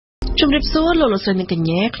ជំរាបសួរលោកលោកស្រីនិងកញ្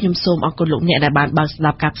ញាខ្ញុំសូមអរគុណលោកអ្នកដែលបានបើកស្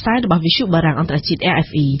ដាប់ការផ្សាយរបស់វិទ្យុបារាំងអន្តរជាតិ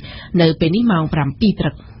RFI នៅពេលនេះម៉ោង 7 ព្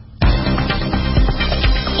រឹក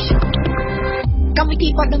កម្មវិធី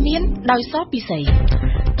ព័ត៌មានដោយសពិសី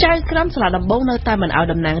ចៅក្រមសាលាដំបងនៅតែមិនឲ្យ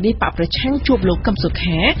តំណាងរាស្ត្របកប្រឆាំងជួបលោកកឹមសុ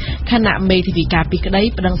ខាខណៈមេធាវីការពីក្តី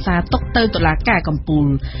ប្តឹងសារទុកទៅតុលាការកំពូល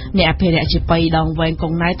អ្នកអភិរក្សជាបៃដងវែងក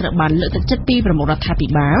ងណៃត្រូវបានលើកទឹកចិត្តពីប្រមុខរដ្ឋាភិ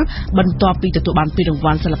បាលបន្ទាប់ពីទទួលបានពានរង្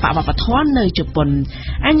វាន់សិល្បៈវប្បធម៌នៅជប៉ុន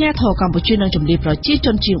អាជ្ញាធរកម្ពុជានឹងជំរាបប្រជាជ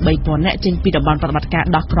នជាង 3,000 នាក់ចេញពីតំបន់ប្រតិបត្តិការ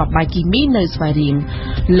ដោះគ្រាប់បាយគីមីនៅស្វាយរៀង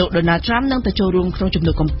លោក Donald Trump នឹងទៅចូលរួមក្នុងជំ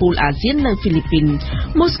នួបកំពូលអាស៊ាននៅហ្វីលីពីន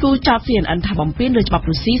មូស្គូចោទ CNN ថាបំពានលើច្បាប់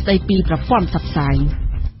រុស្ស៊ីស្តីពីប្រព័ន្ធផ្សព្វផ្សាយ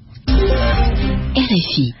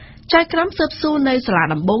RFI ចៅក្រមស៊ើបសួរនៅសាលា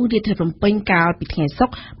ដំបងរាជធានីភ្នំពេញកាលពីថ្ងៃសុ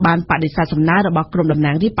ក្របានបដិសេធសំណើរបស់ក្រុមតំ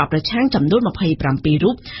ណាងរាស្ត្របកប្រឆាំងចំនួន 27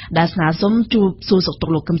 រូបដែលស្នើសុំជួបសួរសុខទុ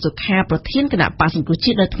ក្ខលោកកឹមសុខាប្រធានគណៈបក្សសង្គ្រោះ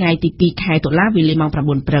ជាតិនៅថ្ងៃទី 2 ខែតុលាវេលាម៉ោង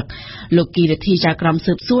 9 ព្រឹកលោកគីរធីចៅក្រម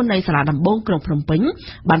ស៊ើបសួរនៅសាលាដំបងក្រុងភ្នំពេញ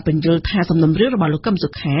បានបញ្យល់ថាសំណុំរឿងរបស់លោកកឹមសុ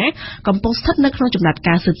ខាកំពុងស្ថិតនៅក្នុងចំណាត់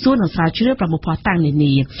ការស៊ើបសួរនិងស្រាវជ្រាវប្រមូលភស្តុតាងនា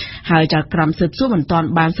នាហើយចៅក្រមស៊ើបសួរមិនទាន់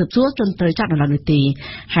បានស៊ើបសួរជនត្រូវចាប់នៅឡើយនោះទេ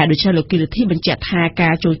ហើយដូច្នេះលោកគីរធីបញ្ជាក់ថា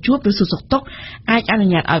ការចូលជួបឬសួរសុខទុក្ខអាចអនុ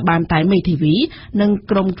ញ្ញាតឲ្យបានតែមេធាវីនិង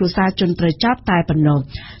ក្រុមគ្រួសារជនត្រូវចាប់តែប៉ុណ្ណោះ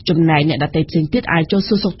ចំណែកអ្នកដទៃផ្សេងទៀតអាចចូល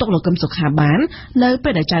សួរសុខទុក្ខលោកកឹមសុខាបាននៅពេ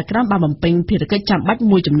លដែលចៅក្រមបានបំពេញភារកិច្ចចាំបាច់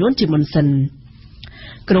មួយចំនួនជាមុនសិន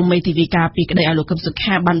ក្រុមមេធាវីការពីក្តីឲ្យលោកកឹមសុ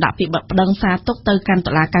ខាបានដាក់ពាក្យប្តឹងសារទុកទៅកាន់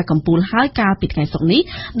តុលាការកំពូលហើយកាលពីថ្ងៃសុក្រនេះ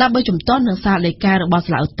ដើម្បីជំទាស់នឹងសារលេខារបស់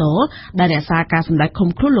សាលាឧទ្ធរដែលរក្សាការសម្ដែងឃុំ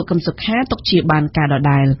ខ្លួនលោកកឹមសុខាទុកជាបានការដ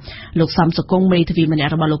ដែលលោកសំសុគង្គមេធាវីម្នា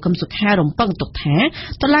ក់របស់លោកកឹមសុខារំពឹងទុកថា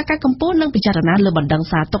តុលាការកំពូលនឹងពិចារណាលើបណ្ដឹង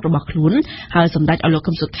សារទុករបស់ខ្លួនហើយសម្ដេចឲ្យលោក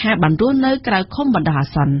កឹមសុខាបានរស់នៅក្រៅឃុំបណ្ដោះអា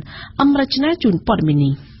សន្នអមរជនាជូនព័ត៌មាន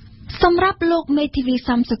នេះសម្រាប់លោកមេធាវី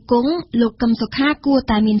សំសុគង្គលោកកឹមសុខាគួរ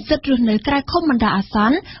តែមានសិទ្ធិរស់នៅក្រៅឃុំបណ្ដោះអាស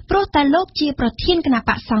ន្នព្រោះតែលោកជាប្រធានគណៈប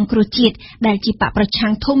ក្សសង្គ្រោះជាតិដែលជាបកប្រឆាំ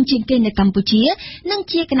ងធំជាងគេនៅកម្ពុជានិង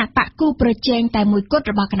ជាគណៈបកគូប្រជែងតែមួយគត់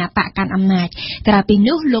របស់គណៈបកកាន់អំណាចក្រៅពី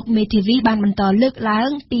នោះលោកមេធាវីបានបន្តលើកឡើង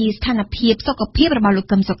ពីស្ថានភាពសុខភាពរបស់លោក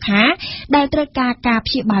កឹមសុខាដែលត្រូវការ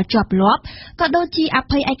ព្យាបាលជាប់លាប់ក៏ដូចជាអ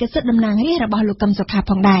ភ័យឯកសិទ្ធិតំណាងរាស្ត្ររបស់លោកកឹមសុខា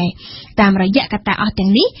ផងដែរតាមរយៈកត្តាអស់ទាំ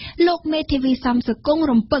ងនេះលោកមេធាវីសំសុគង្គ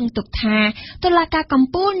រំពឹងទុកថាតុលាការកំ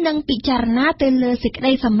ពូលនឹងពិចារណាទៅលើសេចក្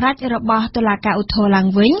តីសម្រេចរបស់តុលាការឧទ្ធរឡើង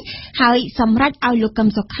វិញហើយសម្រេចឲ្យលោកកឹម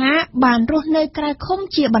សុខាបានរស់នៅក្រៅឃុំ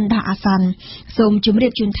ជាបណ្ដោះអាសន្នសូមជម្រា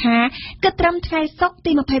បជូនថាគិតត្រឹមថ្ងៃសុក្រ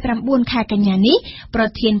ទី 29 ខែកញ្ញានេះប្រ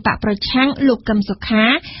ធានបកប្រឆាំងលោកកឹមសុខា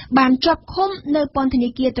បានជាប់ឃុំនៅពន្ធនា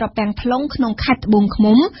គារត្រពាំង plong ក្នុងខេត្តត្បូងឃ្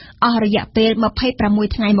មុំអស់រយៈពេល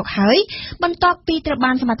 26 ថ្ងៃមកហើយបន្ទាប់ពីត្រូវ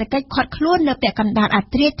បានសមត្ថកិច្ចឃាត់ខ្លួននៅពាក់កណ្ដាលអា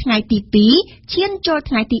ធ្រាត្រថ្ងៃទី 2 ឈានចូល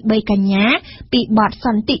ថ្ងៃទី 3 កញ្ញាពីបទស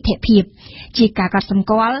ន្តិភាពជាការកត់សម្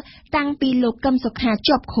គាល់តាំងពីលោកកឹមសុខា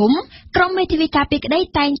ជាប់ឃុំក្រុមមេធាវីការពីក្តី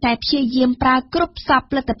តែងតែព្យាយាមប្រើគ្រប់ស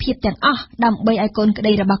ពលទ្ធភាពទាំងអស់ដើម្បីឲ្យកូនក្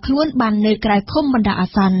តីរបស់ខ្លួនបាននៅក្រៅឃុំបណ្ដោះអា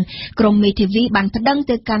សន្នក្រុមមេធាវីបានប្តឹង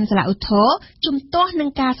ទៅកាន់សាលាឧទ្ធរជំទាស់នឹង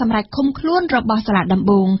ការសម្រេចឃុំខ្លួនរបស់សាលាដំ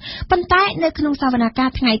បងប៉ុន្តែនៅក្នុងសវនកម្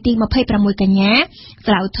មថ្ងៃទី 26 កញ្ញា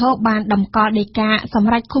សាលាឧទ្ធរបានដំកល់ដីកាស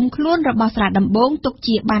ម្រេចឃុំខ្លួនរបស់សាលាដំបងទុក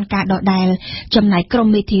ជាបានការដដែលចំណែកក្រុម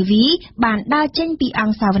មេធាវីបានដើរចេញពីអ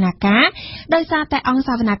ង្គសាវនាការដោយសារតែអង្គ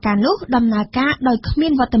សាវនាការនោះដំណើរការដោយគ្មា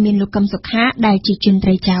នវត្តមានលោកកឹមសុខាដែលជាជនត្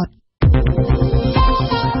រូវចោទ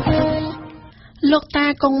លោកតា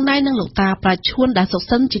កុងណៃនិងលោកតាប្រាឈួនដែលសុខ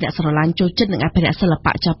សិនជាអ្នកស្រឡាញ់ចូលចិត្តនឹងអភិរក្សសិល្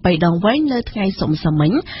បៈចាប៉ីដងវែងនៅថ្ងៃសុក្រម្សិលមិ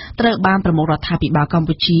ញត្រូវបានប្រមុខរដ្ឋាភិបាលកម្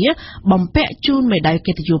ពុជាបំពាក់ជូនមេដាយ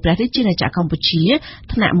កិត្តិយសព្រះរាជាណាចក្រកម្ពុជា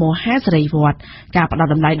ថ្នាក់មហាសេរីវត្តការផ្តល់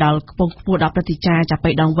តម្លៃដល់ខ្ពង់ខ្ពស់ដល់ព្រឹទ្ធាចារ្យចា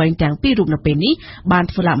ប៉ីដងវែងទាំងពីររូបនៅពេលនេះបាន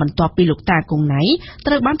ធ្វើឡើងបន្ទាប់ពីលោកតាកុងណៃ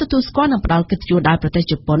ត្រូវបានទទួលស្គាល់និងផ្តល់កិត្តិយសដោយប្រទេស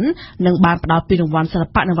ជប៉ុននិងបានផ្តល់ពានរង្វាន់សិល្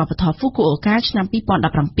បៈនិងវប្បធម៌ហ្វូគូអូកាឆ្នាំ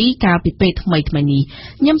 2017 កាលពីពេលថ្មីៗនេះ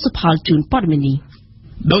ញឹមសុផលជូនព័ត៌មាននេះ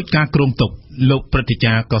ដោយការគ្រោងទុកលោកព្រឹទ្ធា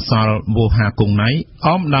ចារ្យកសលវោហាគង់ណៃអ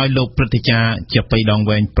មដោយលោកព្រឹទ្ធាចារ្យចាប៉ីដង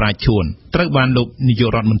វែងប្រាឈួនត្រូវបានលោកនាយក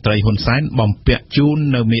រដ្ឋមន្ត្រីហ៊ុនសែនបំពាក់ជូន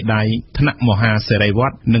នៅមេដាយថ្នាក់មហាសេរីវ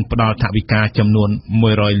ត្តនិងផ្ដល់ថវិកាចំនួន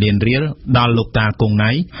100 លានរៀលដល់លោកតាគង់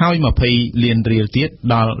ណៃហើយ20 លានរៀលទៀត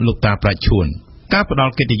ដល់លោកតាប្រាឈួនការផ្ដ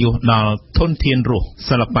ល់កិត្តិយសដល់ធនធានរស់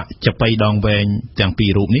សិល្បៈចាប៉ីដងវែងទាំងពីរ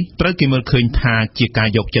រូបនេះត្រូវគេមើលឃើញថាជាការ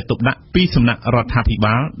យកចិត្តទុកដាក់ពីសំណាក់រដ្ឋាភិ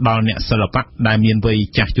បាលដល់អ្នកសិល្បៈដែលមានវ័យ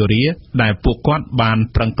ចាស់ជរាដែលពួកគាត់បាន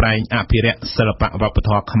ប្រឹងប្រែងអភិរក្សសិល្បៈវប្បធ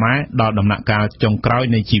ម៌ខ្មែរដល់ដំណាក់កាលចុងក្រោយ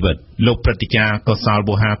នៃជីវិតលោកព្រឹទ្ធាចារ្យកសល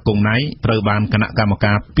វោហាគង់ណៃត្រូវបានគណៈកម្ម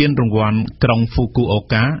ការពានរង្វាន់ក្រុងហ្វូគូអូ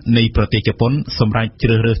កានៃប្រទេសជប៉ុនសម្រេចជ្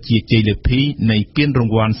រើសរើសជាជ័យលាភីនៃពានរ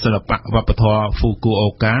ង្វាន់សិល្បៈវប្បធម៌ហ្វូគូអូ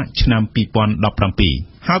កាឆ្នាំ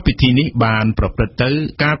 2017 ហើយពិធីនេះបានប្រព្រឹត្តទៅ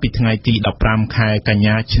កាលពីថ្ងៃទី15ខែកញ្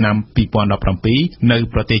ញាឆ្នាំ2017នៅ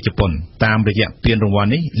ប្រទេសជប៉ុនតាមរយៈពានរង្វា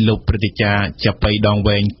ន់នេះលោកព្រឹទ្ធាចារ្យចាប៉ីដង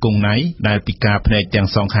វែងគង់ណៃដែលពិការភ្នែកទាំង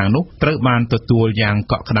សងខាងនោះត្រូវបានទទួលយ៉ាង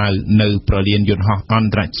កក់ក្ដៅនៅប្រលានយន្តហោះអន្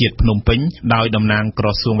តរជាតិភ្នំពេញដោយតំណាងក្រ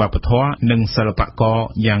សួងវប្បធម៌និងសិល្បករ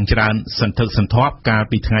យ៉ាងច្រើនសន្ធឹកសន្ធាប់កាល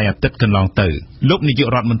ពីថ្ងៃអាទិត្យកន្លងទៅលោកនាយក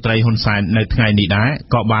រដ្ឋមន្ត្រីហ៊ុនសែននៅថ្ងៃនេះដែរ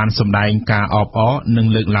ក៏បានសម្ដែងការអបអរនិង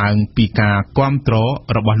លើកឡើងពីការគាំទ្រ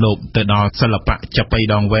របស់លោកទៅដល់សិល្បៈចាប៉ី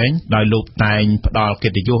ដងវែងដោយលោកតែងផ្ដល់កិ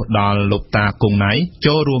ត្តិយសដល់លោកតាគង់ណៃ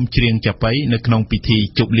ចូលរួមច្រៀងចាប៉ីនៅក្នុងពិធី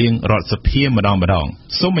ជប់លៀងរដ្ឋសភាម្ដង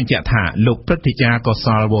សូមបញ្ជាក់ថាលោកព្រឹទ្ធាចារ្យកុស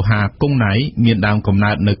លវោហាគង់ណៃមានដើមកំ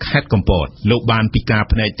ណើតនៅខេត្តកំពតលោកបានពិការ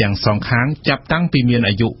ភ្នែកទាំងសងខាងចាប់តាំងពីមាន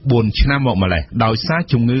អាយុ4ឆ្នាំមកម្លេះដោយសារ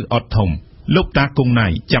ជំងឺអុតធំលោកតាគង់ណៃ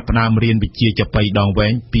ចាប់ផ្ដើមរៀនវិជ្ជាចាប៉ីដងវែ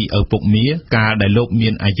ងពីឪពុកមាកាលដែលលោកមា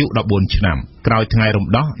នអាយុ14ឆ្នាំក្រោយថ្ងៃរំ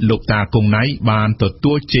ដោះលោកតាគង់ណៃបានទ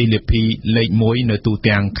ទួលជ័យលាភីលេខ1នៅទូ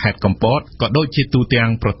ទាំងខេត្តកំពតក៏ដូចជាទូទាំង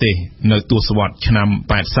ប្រទេសនៅទសវត្សរ៍ឆ្នាំ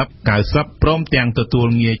80 90ព្រមទាំងទទួល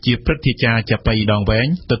ងារជាព្រឹទ្ធាចារ្យចាប៉ីដងវែង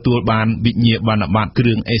ទទួលបានវិញ្ញាបនបត្រគ្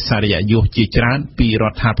រឿងឥស្សរិយយសជាច្រើនពីរ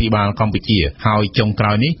ដ្ឋាភិបាលកម្ពុជាហើយចុងក្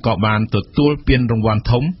រោយនេះក៏បានទទួលពានរង្វាន់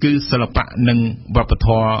ធំគឺសិល្បៈនិងវប្បធ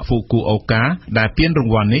ម៌ហ្វូគូអូកាដែលពានរ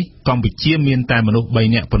ង្វាន់នេះកម្ពុជាមានតែមនុស្ស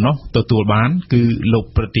3នាក់ប៉ុណ្ណោះទទួលបានគឺលោក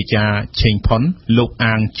ព្រឹទ្ធាចារ្យឆេងផុនលោក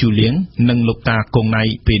អាងជូលៀងនិងលោកតាគង់ណៃ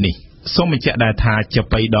ពេលនេះសូមបញ្ជាក់ដែរថាចា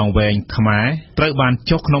ប៉ីដងវែងខ្មែរត្រូវបាន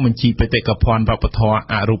ចុះក្នុងបញ្ជីបេតិកភណ្ឌវប្បធម៌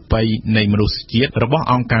អរូបីនៃមនុស្សជាតិរបស់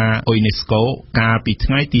អង្គការអ៊ុយណេស្កូកាលពី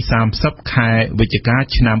ថ្ងៃទី30ខែវិច្ឆិកា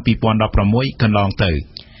ឆ្នាំ2016កន្លងទៅ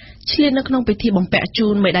ឆ្លៀននៅក្នុងពិធីបំពាក់ជូ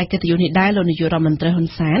នមេដាយកិត្តិយសនេះដែរលោកនាយករដ្ឋមន្ត្រីហ៊ុន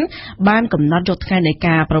សែនបានកំណត់យកថ្ងៃនៃ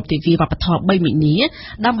ការប្រពៃទិវាវប្បធម៌3មីនា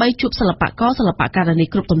ដើម្បីជួបសិល្បករសិល្បករនី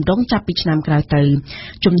គ្រប់ទម្រង់ចាប់ពីឆ្នាំក្រោយទៅ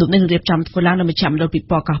ជំនុំនេះរៀបចំធ្វើឡើងនៅមជ្ឈមណ្ឌលពិ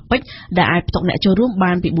ព័រណ៍កោះពេជ្រដែលអាចផ្ទុកអ្នកចូលរួម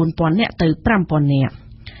បានពី 4,000 នាក់ទៅ 5,000 នាក់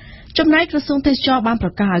ចំណែកក្រសួងទេសចរបានប្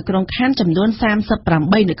រកាសឲ្យក្រុងខណ្ឌចំនួន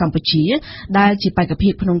38នៅកម្ពុជាដែលជាបេក្ខភា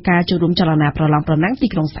ពក្នុងការចូលរួមចលនាប្រឡងប្រណាំងទី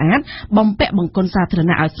ក្រុងស្អាតបំពាក់បង្គន់សាធារ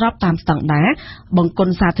ណៈឲ្យស្របតាមស្តង់ដារបង្គ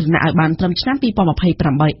ន់សាធារណៈឲ្យបានត្រឹមឆ្នាំ2018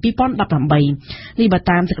នេះបើ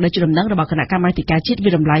តាមសេចក្តីជូនដំណឹងរបស់គណៈកម្មាធិការជាតិ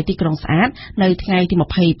វិរំលាយទីក្រុងស្អាតនៅថ្ងៃទី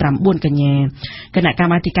29កញ្ញាគណៈក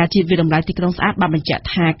ម្មាធិការជាតិវិរំលាយទីក្រុងស្អាតបានបញ្ជាក់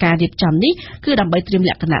ថាការរៀបចំនេះគឺដើម្បីត្រៀម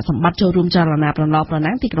លក្ខណៈសម្បត្តិចូលរួមចលនាប្រឡងប្រ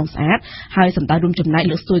ណាំងទីក្រុងស្អាតហើយសម្ដៅរួមចំណែក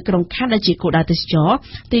លើកស្ទួយក្រុងខណ្ឌដែលជាគោលដៅទេសចរ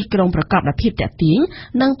ទីក្រុងប្រកបដោយភាពទាក់ទាញ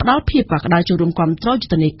និងផ្ដល់ភាពកក់ក្ដៅចូលរួមគាំទ្រយុ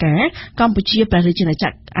ទ្ធនាការកម្ពុជាព្រះរាជាណាច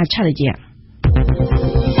ក្រអច្ឆរិយៈ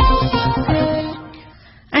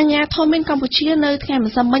អាញាធមមានកម្ពុជានៅថ្ងៃ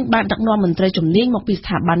ម្សិលមិញបានដឹកនាំមន្ត្រីជំនាញមកពីស្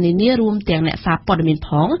ថាប័ននានារួមទាំងអ្នកសារព័ត៌មានផ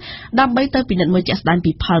ងដើម្បីទៅពិនិត្យមើលជាក់ស្ដែង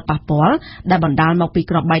ពីផលប៉ះពាល់ដែលបណ្ដាលមកពី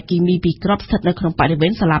គ្រាប់បែកគីមីពីគ្រាប់ស្ថិតនៅក្នុងបរិវេ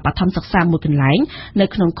ណសាលាបឋមសិក្សាមួយកន្លែងនៅ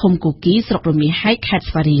ក្នុងឃុំគូគីស្រុករមាហែកខេត្ត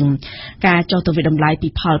ស្វាយរៀងការចុះទៅវិតម្លៃពី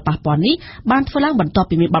ផលប៉ះពាល់នេះបានធ្វើឡើងបន្ទាប់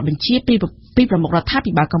ពីមានបទបញ្ជាពីប្រមុខរដ្ឋា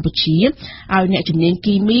ភិបាលកម្ពុជាឲ្យអ្នកជំនាញ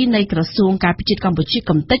គីមីនៃក្រសួងការពិចិត្រកម្ពុជា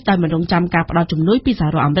កំទេចដោយមិនរងចាំការផ្ដល់ជំនួយពីសហ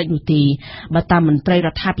រដ្ឋអាមេរិកនោះទេបើតាមមន្ត្រីរ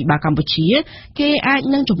ដ្ឋាភិបាលកម្ពុជាគេអាច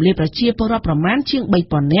នឹងជម្លៀសប្រជាពលរដ្ឋប្រមាណជាង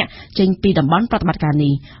 3,000 នាក់ចេញពីតំបន់ប្រតិបត្តិការ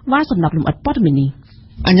នេះសម្រាប់លំអិតព័ត៌មាននេះ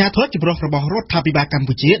អាញាធរចម្រុះរបស់រដ្ឋាភិបាលកម្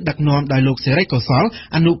ពុជាដឹកនាំដោយលោកសេរីកុសល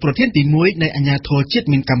អនុប្រធានទី1នៃអាញាធរជាតិ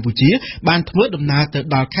មានកម្ពុជាបានធ្វើដំណើរទៅ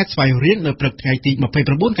ដល់ខេត្តស្វាយរៀងនៅព្រឹកថ្ងៃទី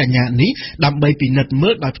29កញ្ញានេះដើម្បីពិនិត្យមើ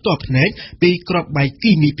លដោយផ្ទាល់ភ្នែកពីគ្រាប់បែក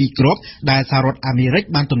គីមី2គ្រាប់ដែលសហរដ្ឋអាមេរិក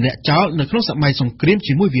បានទម្លាក់ចោលនៅក្នុងសម័យសង្គ្រាម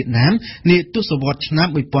ជាមួយវៀតណាមនាទសវត្សរ៍ឆ្នាំ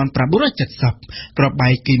1970គ្រាប់បែ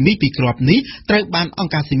កគីមី2គ្រាប់នេះត្រូវបានអង្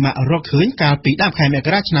គការស៊ីម៉ារកឃើញកាលពីដើមខែមក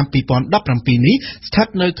រាឆ្នាំ2017នេះស្ថិត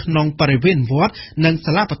នៅក្នុងបរិវេណវត្តនិង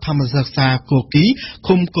សាលាបឋមសិក្សាគូគី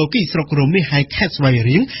ឃុំគូគីស្រុករមាសហែកខេត្តស្វាយ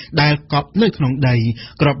រៀងដែលកប់នៅក្នុងដី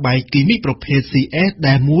គ្រាប់បែកគីមីប្រភេទ CS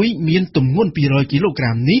ដែលមួយមានទម្ងន់200គីឡូក្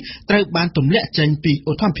រាមនេះត្រូវបានទម្លាក់ចេញពី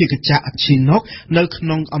ឧទ្ធម្ភាគចក្រឈីណុកនៅក្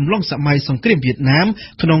នុងអំឡុងសម័យសង្គ្រាមវៀតណាម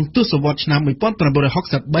ក្នុងទសវត្សរ៍ឆ្នាំ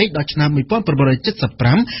1963ដល់ឆ្នាំ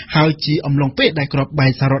1975ហើយជាអំឡុងពេលដែលគ្រាប់បែ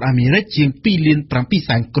កសហរដ្ឋអាមេរិកជាង2លាន7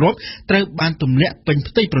សែនគ្រាប់ត្រូវបានទម្លាក់ពេញ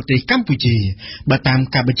ផ្ទៃប្រទេសកម្ពុជាបើតាម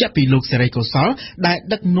ការបញ្ជាក់ពីលោកសេរីកុសលដែល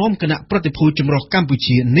ដឹកនាំគណៈប្រតិភូចម្រុះកម្ពុ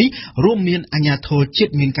ជានេះរួមមានអាជ្ញាធរជា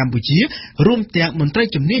តិមានកម្ពុជារួមទាំងមន្ត្រី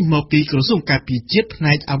ជំនាញមកពីក្រសួងការពារជាតិផ្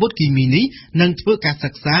នែកអាវុធគីមីនេះនឹងធ្វើការសិ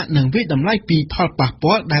ក្សានិងវិតម្លៃពីផលប៉ះ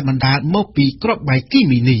ពាល់ដែលបណ្ដាលមកពីគ្រាប់បែកគី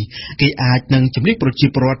មីនេះគេអាចនឹងជំរុញប្រជា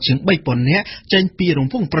ពលរដ្ឋជាង 3,000 នាក់ចេញពីរ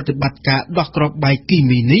ង្វង់ប្រតិបត្តិការដោះគ្រាប់បែកគី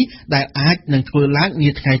មីនេះដែលអាចនឹងធ្វើឡើងនា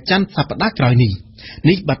ថ្ងៃច័ន្ទសប្តាហ៍ក្រោយនេះ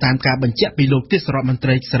នេះបើតាមការបញ្ជាក់ពីលោកទេសរដ្ឋមន្ត្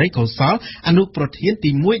រីសេរីកុសលអនុប្រធានទី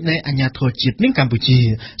1នៃអាជ្ញាធរជាតិនិងកម្ពុជា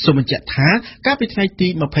សូមបញ្ជាក់ថាកាលពីថ្ងៃទី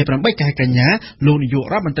28ខែកញ្ញាលោកនាយក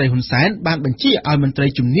រដ្ឋមន្ត្រីហ៊ុនសែនបានបញ្ជាឲ្យមន្ត្រី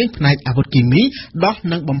ជំនាញផ្នែកអាវុធគីមីដោះ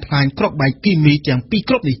និងបំផ្លាញគ្រាប់បែកគីមីទាំងពីរ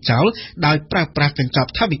គ្រាប់នេះចោលដោយប្រើប្រាស់កញ្ចប់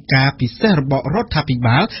ថវិកាពិសេសរបស់រដ្ឋាភិ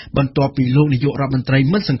បាលបន្ទាប់ពីលោកនាយករដ្ឋមន្ត្រី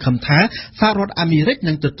មិនសង្ឃឹមថាសហរដ្ឋអាមេរិក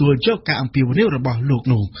នឹងទទួលយកការអំពាវនាវរបស់លោក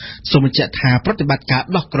នោះសូមបញ្ជាក់ថាប្រតិបត្តិការ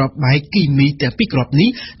ដោះគ្រាប់បែកគីមីទាំងពីរគ្រាប់នេះ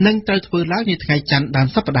នឹងត្រូវធ្វើឡើងនាថ្ងៃច័ន្ទដើម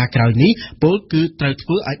សប្តាហ៍ក្រោយនេះពលគឺត្រូវធ្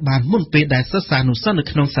វើឲ្យបានមុនពេលដែលសិស្សានុសិស្សនៅ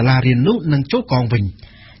ក្នុងសាលារៀននោះនឹងចូលកងវិញ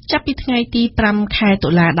ចាប់ពីថ្ងៃទី5ខែតុ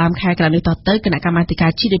លាដើមខែកន្លងនេះតទៅគណៈកម្មាធិកា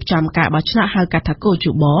រជាតិរៀបចំការបោះឆ្នោតហៅកាត់ថាកោជ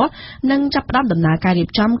បនឹងចាប់ផ្ដើមដំណើរការរៀប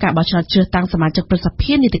ចំការបោះឆ្នោតជ្រើសតាំងសមាជិកប្រសិទ្ធ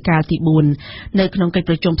ភាពនីតិកាលទី4នៅក្នុងកិច្ច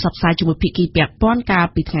ប្រជុំផ្សព្វផ្សាយជាមួយភាគីពាក់ព័ន្ធកាល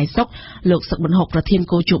ពីថ្ងៃសុក្រលោកសឹកប៊ុនហុកប្រធាន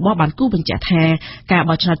កោជបបានគូបញ្ជាក់ថាការ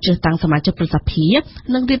បោះឆ្នោតជ្រើសតាំងសមាជិកប្រសិទ្ធភាព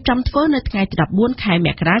នឹងរៀបចំធ្វើនៅថ្ងៃទី14ខែម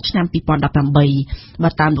ករាឆ្នាំ2018បើ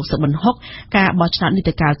តាមលោកសឹកប៊ុនហុកការបោះឆ្នោតនី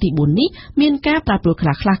តិកាលទី4នេះមានការប្រែប្រួលខ្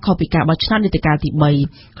លះៗខុសពីការបោះឆ្នោតនីតិកាលទី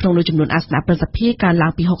3ក្នុងនោះចំនួនអាសនៈប្រសិទ្ធភាពកើនឡើ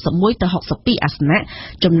ងពី61ទៅ62អាសនៈ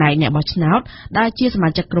ចំណែកអ្នកបោះឆ្នោតដែលជាសមា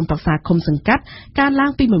ជិកក្រុមប្រឹក្សាឃុំសង្កាត់កើនឡើ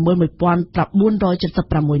ងពី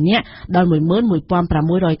 11,976 នាក់ដល់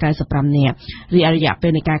 11,695 នាក់រីឯរយៈពេ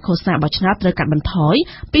លនៃការឃោសនាបោះឆ្នោតត្រូវកាត់បន្ថយ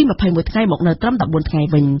ពី21ថ្ងៃមកនៅត្រឹម14ថ្ងៃ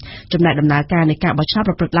វិញចំណែកដំណើរការនៃការបោះឆ្នោត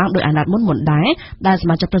ប្រព្រឹត្តឡើងដោយអាណត្តិមុនដែរដែលស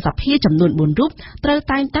មាជិកប្រសិទ្ធភាពចំនួន4រូបត្រូវ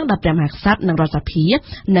តែងតាំងដោយព្រះមហាក្សត្រនិងរដ្ឋសភា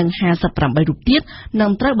និង58រូបទៀតនឹ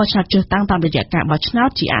ងត្រូវបោះឆ្នោតជ្រើសតាំងតាមរយៈការបោះឆ្នោត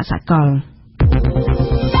ជាអសកល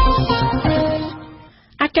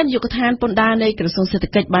អគ្គនាយកដ្ឋានពន្ធដារនៃក្រសួងសេដ្ឋ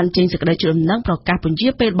កិច្ចបានចេញសេចក្តីជូនដំណឹងប្រកាសពន្យា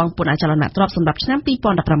ពេលបង់ពន្ធអចលនទ្រព្យសម្រាប់ឆ្នាំ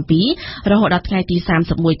2017រហូតដល់ថ្ងៃទី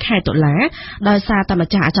31ខែតុលាដោយសារតែម្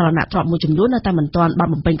ចាស់អចលនទ្រព្យមួយចំនួននៅតែមិនទាន់បាន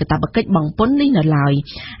បំពេញកាតព្វកិច្ចបង់ពន្ធនេះនៅឡើយ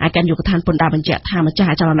អគ្គនាយកដ្ឋានពន្ធដារបញ្ជាក់ថាម្ចាស់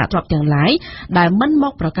អចលនទ្រព្យទាំងឡាយដែលមិនម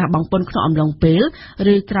កប្រកាសបង់ពន្ធក្នុងអំឡុងពេល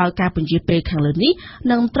ឬក្រោយការពន្យាពេលខាងលើនេះ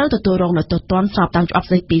នឹងត្រូវទទួលរងនូវទោសទណ្ឌស្របតាមច្បាប់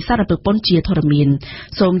ស្តីពីសារពើពន្ធជាធរមាន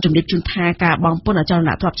សូមជម្រាបជូនថាការបង់ពន្ធអចលន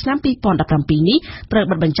ទ្រព្យឆ្នាំ2017នេះត្រូវ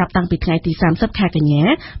បិទបញ្ចប់តាំងពីថ្ងៃទី30ខែកញ្ញា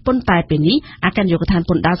ប៉ុន្តែពេលនេះអគ្គនាយកដ្ឋាន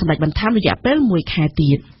ពន្ធដារសម្រេចបន្ថែមរយៈពេល1ខែ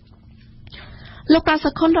ទៀតលោកប្រាសុ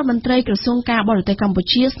ខុនរដ្ឋមន្ត្រីក្រសួងការបរទេសកម្ពុ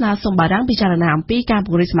ជាស្នើសុំបារាំងពិចារណាអំពីការព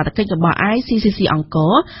ង្រីកសមត្ថកិច្ចរបស់ ICCC អង្គ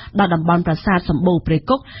រដល់តំបន់ប្រាសាទសម្បូរព្រៃ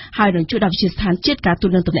គុកហើយនឹងជួយដល់វិទ្យាស្ថានជាតិការទូត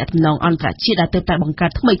នឹងទំនាក់ទំនងអន្តរជាតិដែលទើបតែបង្កើ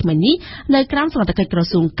តថ្មីៗនេះនៅក្រោមសមត្ថកិច្ចក្រ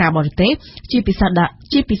សួងការបរទេសជាពិសេស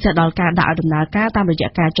ដល់ការដាក់ឲ្យដំណើរការតាមរយៈ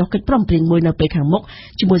ការចុះកិច្ចព្រមព្រៀងមួយនៅពេលខាងមុខ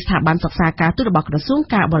ជាមួយស្ថាប័នសិក្សាការទូតរបស់ក្រសួង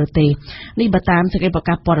ការបរទេសនេះបើតាមសេចក្តីប្រ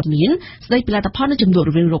កាសព័ត៌មានស្តីពីលទ្ធផលនៃជំនួប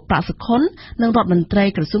រវាងលោកប្រាសុខុននិងរដ្ឋមន្ត្រី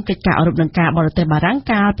ក្រសួងកិច្ចការអឺរ៉ុបនិងការបរទេសបារាំង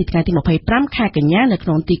កាលពីថ្ងៃទី25ខែកញ្ញានៅក្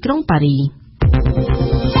នុងទីក្រុងប៉ារីស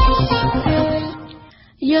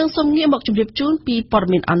យើងសូមងាកមកជម្រាបជូនពីព័ត៌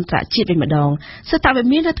មានអន្តរជាតិវិញម្ដងសេតវិ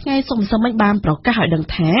មាននៅថ្ងៃសុក្រម្សិលមិញបានប្រកាសឲ្យដឹង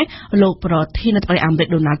ថាលោកប្រធានាធិបតីអាមេរិក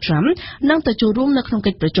ដូណាល់ត្រាំនឹងទៅចូលរួមនៅក្នុង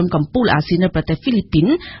កិច្ចប្រជុំកំពូលអាស៊ាននៅប្រទេសហ្វីលីពីន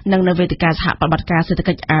និងនៅវេទិកាសហប្រតិបត្តិការសេដ្ឋ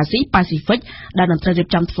កិច្ចអាស៊ីប៉ាស៊ីហ្វិកដែលនឹងត្រូវរៀប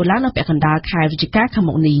ចំធ្វើឡើងនៅពាក់កណ្ដាលខែវិច្ឆិកាខាង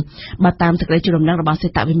មុខនេះបើតាមសេចក្តីជូនដំណឹងរបស់សេ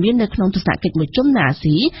តវិមាននៅក្នុងទស្សនកិច្ចមួយជុំនៅអា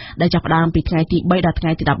ស៊ីដែលចាប់ផ្ដើមពីថ្ងៃទី3ដល់ថ្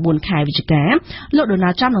ងៃទី14ខែវិច្ឆិកាលោកដូណា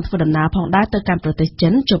ល់ត្រាំនឹងធ្វើដំណើរផងដែរទៅកាន់ប្រទេសចិ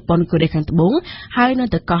នជប៉ុនកូរ៉េខាងត្បូងហើយ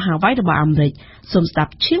នៅទៅកោះហាវ៉ៃរបស់អាមេរិកសូមស្ដា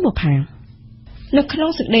ប់ឈៀងបុផានៅក្នុង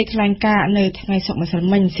សេចក្តីថ្លែងការណ៍នៅថ្ងៃសុក្រម្សិល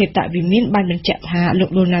មិញសេតវិមានបានបញ្ជាក់ថាលោក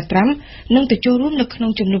ដូណាល់ត្រាំនឹងទៅចូលរួមនៅក្នុ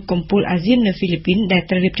ងជំនួបកំពូលអាស៊ាននៅហ្វីលីពីនដែល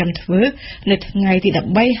ត្រូវរៀបចំធ្វើនៅថ្ងៃទី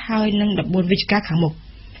13ហើយនិង14វិច្ឆិកាខាងមុខ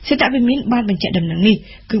សេតវិមានបានបញ្ជាក់ដំណឹងនេះ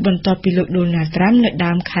គឺបន្ទាប់ពីលោកដូណាល់ត្រាំនៅ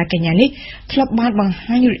ដើមខែកញ្ញានេះធ្លាប់បានបង្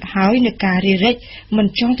ហាញរួចហើយនៅការរារែកមិន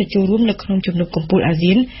ចង់ទៅចូលរួមនៅក្នុងជំនួបកំពូលអា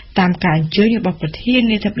ស៊ានតាមការអញ្ជើញរបស់ប្រធា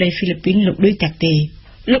នាធិបតីហ្វីលីពីនលោកឌុយតាក់ទេ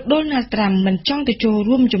លោកដូណាល់ត្រាំមិនចង់ទៅចូល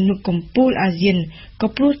រួមជំនួបកំពូលអាស៊ានក៏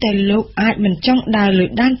ព្រោះតែលោកអាចមិនចង់ដើរលើ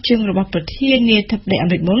ដានជើងរបស់ប្រធានាធិបតីអា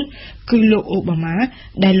មេរិកមុនគឺលោកអូបាម៉ា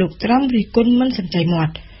ដែលលោកត្រាំរិះគន់មិនសំចៃមា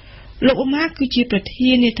ត់លោកអូបាម៉ាគឺជាប្រធា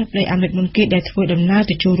នាធិបតីអាមេរិកមុនគេដែលធ្វើដំណើរ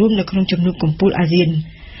ទៅចូលរួមនៅក្នុងជំនួបកំពូលអាស៊ាន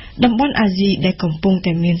តំបន់អាស៊ីដែលកំពុង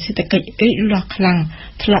តែមានសេដ្ឋកិច្ចរីករាលខ្លាំង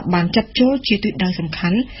ធ្លាប់បានចាប់ចូលជាទិសដៅសំខា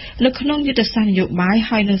ន់នៅក្នុងយុទ្ធសាស្ត្រនយោបាយ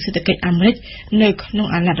ហើយនិងសេដ្ឋកិច្ចអាមេរិកនៅក្នុង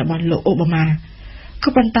អាណត្តិរបស់លោកអូបាម៉ាក៏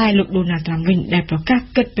ប៉ុន្តែលោកដូណាល់ត្រាំវិញដែលប្រកាស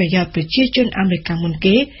គិតប្រយោជន៍ប្រជាជនអាមេរិកមុន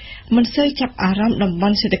គេមិនសូវចាប់អារម្មណ៍តំប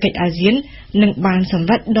ន់សេដ្ឋកិច្ចអាស៊ាននិងបានសម្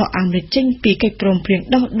រេចដកអាមេរិកចេញពីកិច្ចព្រមព្រៀង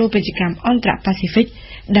ដោះដូរពាណិជ្ជកម្មអន្តរប៉ាស៊ីហ្វិក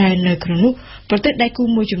ដែលនៅក្នុងនោះប្រទេសដៃគូ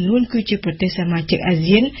មួយចំនួនគឺជាប្រទេសសមាជិកអា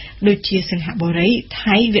ស៊ានដូចជាសិង្ហបុរី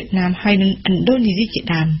ថៃវៀតណាមហើយនិងឥណ្ឌូនេស៊ីជា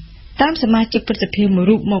ដើមតាមសមាជិកព្រឹទ្ធសភាមួយ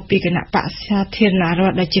រូបមកពីគណៈបកសាធារណរ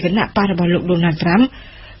ដ្ឋដែលជាគណៈបករបស់លោកដូណាល់ត្រាំ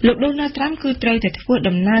លោកដូណាល់ត្រាំគឺត្រូវតែធ្វើ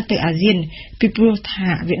ដំណើរទៅអាស៊ានពីព្រោះថា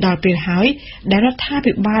វាដល់ពេលហើយដែលរដ្ឋា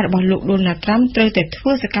ភិបាលរបស់លោកដូណាល់ត្រាំត្រូវតែធ្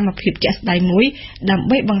វើសកម្មភាពជាក់ស្ដែងមួយដើម្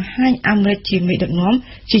បីបង្ហាញអាមេរិកជាមេដឹកនាំ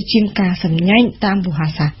ជាជាងការសម្ញែងតាមវោហា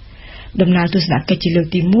រសាស្ត្រដំណើរទស្សនកិច្ចជាលើក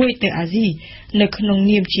ទី1ទៅអាស៊ីនៅក្នុង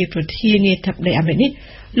នាមជាប្រធានាធិបតីអាមេរិកនេះ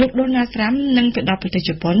លោកដូណាល់ត្រាំនឹងទៅដល់ប្រទេស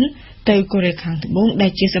ជប៉ុនទៅកូរ៉េខាងត្បូងដែ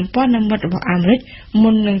លជាសម្ព័ន្ធមិត្តរបស់អាមេរិកមុ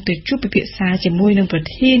ននឹងទៅជួបពិភាក្សាជាមួយនឹងប្រ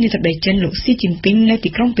ធានាធិបតីចិនលោកស៊ីជីនពីងនៅទី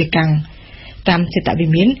ក្រុងប៉េកាំងតាមសេតវិ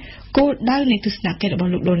មានគោលដៅនៃទស្សនកិច្ចរប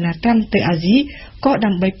ស់លោកដូណាល់ត្រាំទៅអាស៊ីក៏ដើ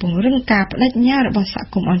ម្បីពង្រឹងការបដិញ្ញារបស់សហ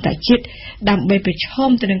គមន៍អន្តរជាតិដើម្បីប្រឈម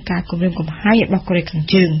ទៅនឹងការគំរាមកំហែងរបស់កូរ៉េខាង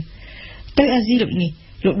ជើងទៅអាស៊ីលោកនេះ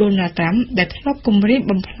លោកដូណាល់ត្រាំដែលធ្លាប់គំរាម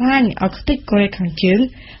បំផ្លាញឲ្យខ្ទេចកូរ៉េខាងជើង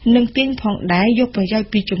នឹងទាញផងដែរយកប្រយោជន៍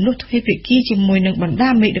ពីជំនួសទ្វេភាគីជាមួយនឹងបណ្ដា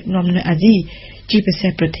មេដឹកនាំនៅអាស៊ីជាពិសេ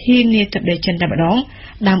សប្រធានាធិបតីចិនតែម្ដង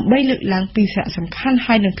ដើម្បីលើកឡើងពីសារៈសំខាន់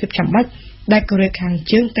ហើយនឹងភាពចាំបាច់ដែលកូរ៉េខាង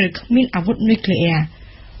ជើងត្រូវគ្មានអាវុធនុយក្លេអ៊ែរ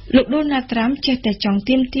លោកដូណាល់ត្រាំចេះតែចង់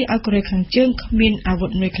ទាមទារឲ្យកូរ៉េខាងជើងគ្មានអាវុធ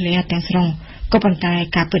នុយក្លេអ៊ែរទាំងស្រុងក៏ប៉ុន្តែ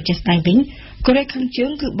ការពិតជាស្ដែងវិញកូរ៉េខាងជើ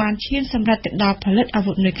ងគឺបានឈានសម្រាប់ទៅដល់ផលិតអា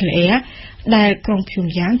វុធនុយក្លេអ៊ែរដែលក្រុងភៀវ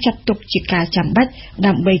យ៉ាងចាត់ទុកជាការចាំបាច់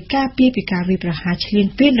ដើម្បីការពារពីការវាយប្រហារឈ្លាន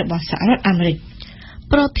ពានរបស់សហរដ្ឋអាមេរិក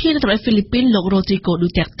ប្រធានាធិបតីហ្វីលីពីនលោករ៉ូទ្រីហ្គោឌូ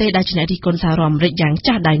តេកតេដែលជាអ្នករិះគន់សហរដ្ឋអាមេរិកយ៉ាង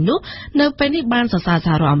ចាស់ដៃនោះនៅពេលនេះបានសរសើរស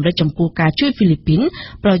ហរដ្ឋអាមេរិកចំពោះការជួយហ្វីលីពីន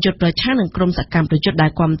ប្រយុទ្ធប្រឆាំងនឹងក្រុមសកម្មប្រយុទ្ធដែ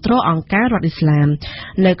លគាំទ្រអង្គការរដ្ឋអ៊ីស្លាម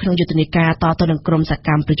នៅក្នុងយុទ្ធនាការតទៅនឹងក្រុមសក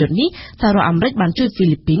ម្មប្រយុទ្ធនេះសហរដ្ឋអាមេរិកបានជួយហ្វី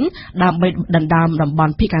លីពីនដើម្បីដណ្ដើមតំប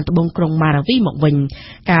ន់ភាគខាងត្បូងក្រុងម៉ារាវីមកវិញ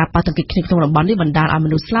ការប៉ះទង្គិចគ្នាក្នុងតំបន់នេះបណ្ដាលឲ្យម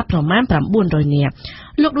នុស្សស្លាប់ប្រមាណ900នាក់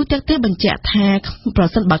លោកឌូតេកតេបញ្ជាក់ថាប្រ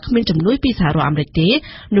សិនបើគ្មានជំនួយពីសហរដ្ឋអាមេរិកទេ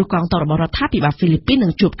នោះកងទ័ពរបស់រដ្ឋាភិបាលហ្វីលីពីននឹ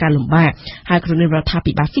ងជួបការលំបាកហើយក្នុងនាមរដ្ឋា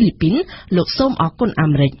ភិបាលហ្វីលីពីនលោកសូមអរគុណអា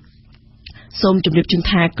មេរិកសូមជម្រាបជូន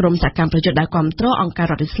ថាក្រុមសកម្មប្រយុទ្ធដែលគាំទ្រអង្គការ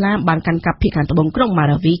រដ្ឋអ៊ីស្លាមបានកាន់កាប់ភាគខាងត្បូងក្រុងម៉ា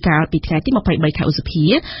រាវីកាលពីថ្ងៃទី23ខែឧសភា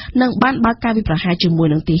និងបានបើកការវាយប្រហារជាមួយ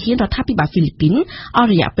នឹងទាហានរដ្ឋាភិបាលហ្វីលីពីនអស់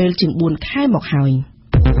រយៈពេលជាង4ខែមកហើយ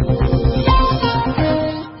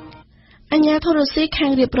អញ្ញាធិបតេយ្យរុស្ស៊ីខា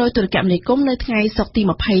ងរៀបរយទូរគមនាគមន៍នៅថ្ងៃសុក្រទី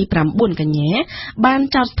29កញ្ញាបាន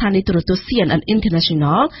ចោទស្ថានីយទូរទស្សន៍ CNN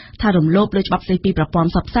International ថារំលោភលើច្បាប់ស្តីពីប្រព័ន្ធ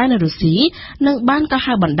ផ្សព្វផ្សាយនៅរុស្ស៊ីនិងបានកោះ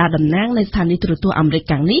ហៅបណ្ដាតំណាងនៃស្ថានីយទូរទស្សន៍អាមេរិក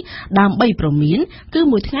ទាំងនេះដើម្បីព្រមានគឺ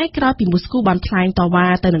មួយថ្ងៃក្រោយពីមូស្គូបានថ្លែងតវ៉ា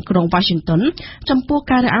ទៅនឹងក្រុង Washington ចំពោះ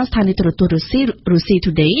ការរើសអើងស្ថានីយទូរទស្សន៍រុស្ស៊ី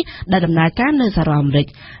Today ដែលដំណើរការនៅសហរដ្ឋអាមេរិក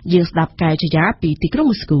យើងស្ដាប់កាយចយាពីទីក្រុង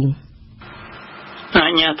មូស្គូអ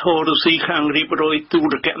ញ្ញាធិបតេយ្យរុស្ស៊ីខាងរៀបរយទូ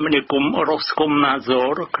រគមនាគមន៍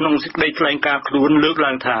Roskomnadzor ក្នុងសេចក្តីថ្លែងការណ៍ខ្លួនលើក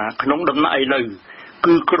ឡើងថាក្នុងដំណាក់ឥឡូវ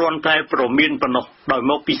គឺគ្រាន់តែប្រមានប៉ុណ្ណោះដោយ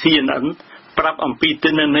មកពី CNN ប្រាប់អំពីទិ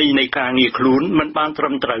ន្នន័យនៃការងារខ្លួនមិនបានត្រឹ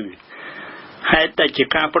មត្រូវហេតុតែជា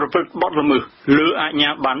ការប្រព្រឹត្តបទល្មើសលើអាជ្ញា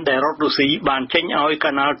ប័ណ្ណដែលរដ្ឋរុស្ស៊ីបានចេញឲ្យ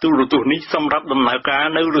កាណាលទូរទស្សន៍នេះសម្រាប់ដំណើរការ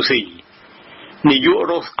នៅរុស្ស៊ីនាយក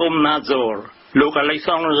Roskomnadzor លោក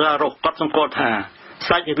Alexander Zarov ក៏សង្កត់ថា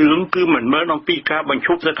សាច់រឿងគឺមិនមែនអំពីការបញ្ឈ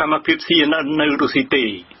ប់សកម្មភាព CNN នៅរុស្ស៊ីទេ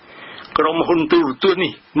ក្រុមហ៊ុនទូរទស្សន៍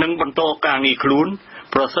នេះនឹងបន្តការងារខ្លួន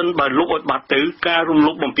ប្រសិនបើលោកឲ្យបាត់ទៅការរំ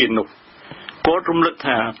លោភបំពាននោះគាត់រំលឹក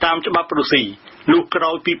ថាតាមច្បាប់រុស្ស៊ីលុះក្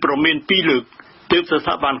រោយពីប្រមាន2លើកទើបស្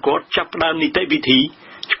ថាប័នគាត់ចាប់ផ្ដើមនីតិវិធី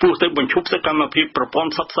ឆ្ពោះទៅបញ្ឈប់សកម្មភាពប្រព័ន្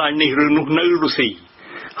ធផ្សព្វផ្សាយនេះឬនោះនៅរុស្ស៊ី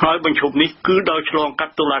ហើយបញ្ឈប់នេះគឺដោយឆ្លងកា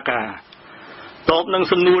ត់តុលាការតបនឹង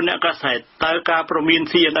សំណួរអ្នកកាសែតតើការប្រមាន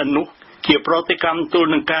CNN នោះជាប្រតិកម្មទល់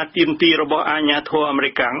នឹងការទាមទាររបស់អាជ្ញាធរអាមេ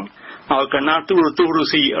រិកឲ្យកាណាលទូរទស្សន៍រុ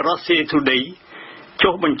ស្ស៊ី Russia Today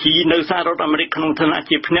ចុះបញ្ជីនៅសហរដ្ឋអាមេរិកក្នុងឋានៈ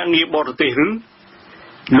ជាភ្នាក់ងារបរទេសឬ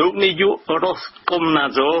លោកនាយក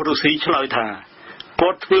Roskomnadzor រុស្ស៊ីឆ្លើយថាគា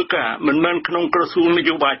ត់ធ្វើការមិនមែនក្នុងក្រសួងន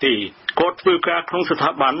យោបាយទេគាត់ធ្វើការក្នុងស្ថា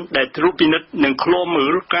ប័នដែលត្រួតពិនិត្យនិងឃ្លាំមើ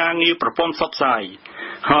លការងារប្រព័ន្ធផ្សព្វផ្សាយ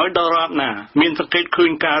ហើយដរាបណាមានសង្កេតឃើ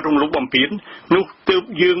ញការរំលោភបំពាននោះទើប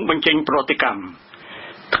យើងបញ្ចេញប្រតិកម្ម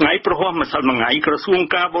ថ្ងៃប្រហ័សម្សិលមិញក្រសួង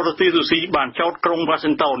ការបរទេសរុស្ស៊ីបានចោទក្រុង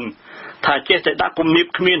Washington ថាចេះតែដាក់គំនាប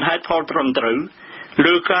គ្មានហេតុផលត្រឹមត្រូវ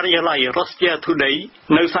លើការិយាល័យ Russia Today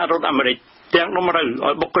នៅសហរដ្ឋអាមេរិកទាំងតម្រូវ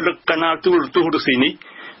ឲ្យបុគ្គលិកកាណាលទូរទស្សន៍រុស្ស៊ីនេះ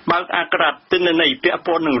បើកអាក្រាតទិន្នន័យពាក់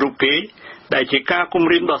ព័ន្ធនឹងរូបគេដែលជាការគំ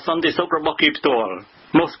រាមដល់សន្តិសុខរបស់គេផ្ទាល់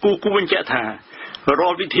ម៉ូស្គូគូបញ្ជាក់ថារា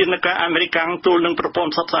ល់វិធានការអាមេរិកទល់នឹងប្រព័ន្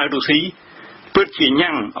ធផ្សព្វផ្សាយរុស្ស៊ីពិតជា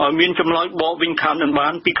ញ៉ាំងឲ្យមានចម្លើយបកវិញខាងនឹងបា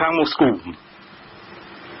នពីខាងម៉ូស្គូ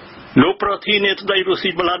លោកប្រធានាធិបតីរុស្ស៊ី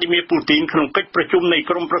Vladimir Putin ក្នុងកិច្ចប្រជុំនៃ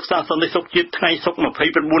ក្រុមប្រឹក្សាសន្តិសុខជាតិថ្ងៃសុក្រ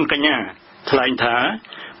29កញ្ញាថ្លែងថា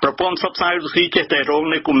ប្រព័ន្ធផ្សព្វផ្សាយរុស្ស៊ីចេះតែរង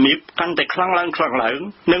នៅគំនាបកាន់តែខ្លាំងឡើង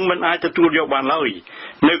និងមិនអាចទទួលយកបានឡើយ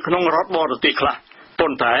នៅក្នុងរដ្ឋបរទេសខ្លះប៉ុ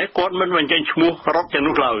ន្តែគាត់មិនបញ្ចេញឈ្មោះរដ្ឋទាំង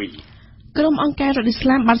នោះឡើយ ក្រុមអង្គការរដ្ឋឥស្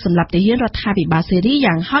លាមបានសម្លាប់ទាហានរដ្ឋាភិបាលសេរី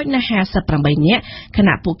យ៉ាងហោចណាស់58នាក់ខ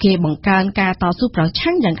ណៈពួកគេបង្កើនការតស៊ូប្រ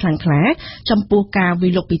ឆាំងយ៉ាងខ្លាំងក្លាចំពោះការវា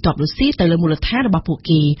យលុកពីទ័ពរុស្ស៊ីទៅលើមូលដ្ឋានរបស់ពួក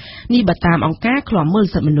គេនេះបើតាមអង្គការឃ្លាំមើល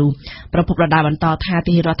សិទ្ធិមនុស្សប្រពន្ធរដ្ឋបន្តថា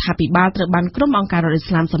ទាហានរដ្ឋាភិបាលត្រូវបានក្រុមអង្គការរដ្ឋឥ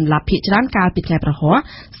ស្លាមសម្លាប់ភាគច្រើនកាលពីថ្ងៃប្រហ័ស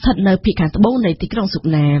ស្ថិតនៅភាគខាងត្បូងនៃទីក្រុងស៊ុប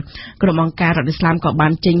ណាក្រុមអង្គការរដ្ឋឥស្លាមក៏បា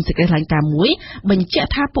នចេញសេចក្តីថ្លែងការណ៍មួយបញ្ជាក់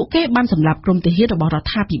ថាពួកគេបានសម្លាប់ក្រុមទាហានរបស់រដ្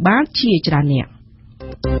ឋាភិបាលជាច្រើននាក់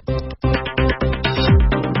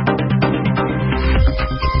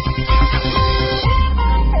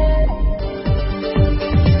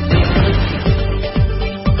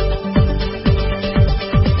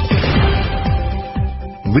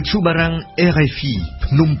ទ្យុបារាំង RFI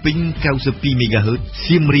ភ្នំពេញ 92 MHz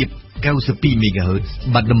សៀមរាប 92 MHz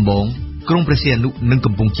បាត់ដំបងក្រុងព្រះសីហនុនិង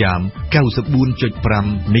កំពង់ចាម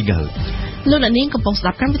 94.5 MHzលោកអ្នកនាងកំពុងស្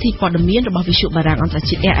ដាប់កម្មវិធីព័ត៌មានរបស់វិទ្យុបារាំងអន្តរ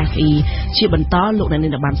ជាតិ RFI ជាបន្តលោកអ្នកនា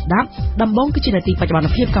ងបានស្ដាប់ដំបងគឺជានាទីបច្ចុប្បន្ន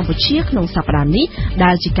ភាពកម្ពុជាក្នុងសប្តាហ៍នេះ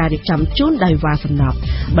ដែលជាការរៀបចំជូនដោយវ៉ាសំណប់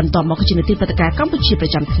បន្តមកគឺជានាទីព្រឹត្តិការណ៍កម្ពុជាប្រ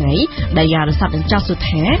ចាំថ្ងៃដែលយ៉ារស័ព្ទនឹងចាស់សុ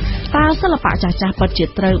ថាតើសិល្បៈចាស់ពិតជា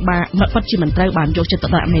ត្រូវបានពិតជាមិនត្រូវបានយកចិត្តទុ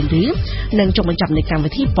កដាក់មែនឬនឹងចុងបញ្ចប់នៃកម្ម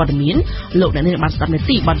វិធីព័ត៌មានលោកអ្នកនាងបានស្ដាប់នា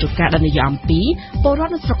ទីបទជការដែលនិយាយអំពីពលរដ្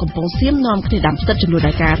ឋនៅស្រុកកំពង់សៀមនាំគ្នាដាំផ្សិតចំនួន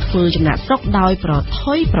ដោយការធ្វើចំណាក់ស្រុកដោយប្រ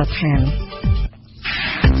ថុយប្រថាន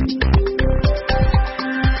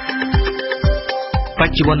ប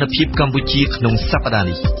ច្ចុប្បន្នភាពកម្ពុជាក្នុងសប្តាហ៍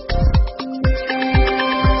នេះ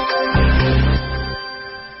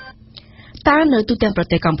តើនៅទូទាំងប្រ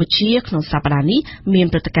ទេសកម្ពុជាក្នុងសប្តាហ៍នេះមាន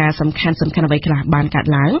ព្រឹត្តិការណ៍សំខាន់អ្វីខ្លះបានកើត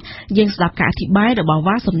ឡើងយើងស្ដាប់ការអធិប្បាយរបស់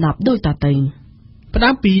វ៉ាសំណប់ដូចតទៅផ្ដើ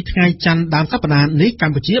មពីថ្ងៃច័ន្ទដើមសប្តាហ៍នេះក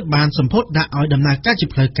ម្ពុជាបានសម្ពោធដាក់ឲ្យដំណើរការជា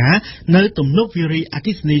ផ្លូវការនៅទំនប់វារីអគ្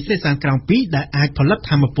គិសនីសេសានក្រោម2ដែលអាចផលិត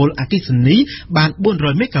ថាមពលអគ្គិសនីបាន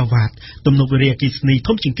400មេហ្គាវ៉ាតទំនប់វារីអគ្គិសនី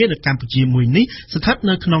ធំជាងគេនៅកម្ពុជាមួយនេះស្ថិត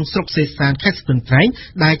នៅក្នុងស្រុកសេសានខេត្តស្ទឹងត្រែង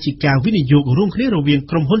ដែលជាការវិនិយោគរួមគ្នារវាង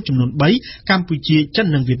ក្រុមហ៊ុនចំនួន3កម្ពុជាចិន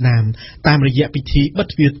និងវៀតណាមតាមរយៈពិធីបិទ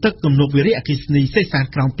ទ្វារទឹកទំនប់វារីអគ្គិសនីសេសាន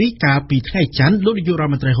ក្រោម2កាលពីថ្ងៃច័ន្ទលោកនាយករដ្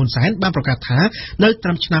ឋមន្ត្រីហ៊ុនសែនបានប្រកាសថានៅត្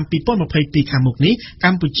រឹមឆ្នាំ2022ខាងមុខនេះក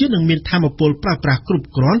ម្ពុជានឹងមានថាមពលប្រើប្រាស់គ្រប់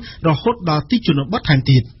គ្រាន់រហូតដល់ទីជនបទថែម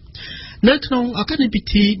ទៀតនៅក្នុងឱកាសនៃពិ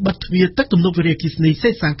ធីបិទទ្វារទឹកទំនប់វារីអគ្គិសនីសេ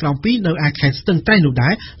សានក្រោម2នៅឯខេត្តស្ទឹងត្រែងនោះដែ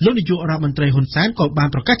រលោកនាយករដ្ឋមន្ត្រីហ៊ុនសែនក៏បាន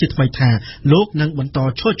ប្រកាសជាថ្មីថាលោកនឹងបន្ត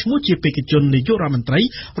ឈរឈ្មោះជាបេក្ខជននាយករដ្ឋមន្ត្រី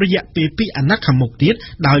រយៈពេល2អាណត្តិខាងមុខទៀត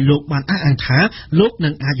ដោយលោកបានអះអាងថាលោកនឹ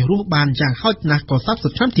ងអាចរស់បានយ៉ាងហោចណាស់ក៏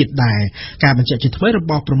30ឆ្នាំទៀតដែរការបញ្ជាក់ជាថ្មីរ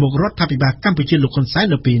បស់ប្រមុខរដ្ឋាភិបាលកម្ពុជាលោកហ៊ុនសែន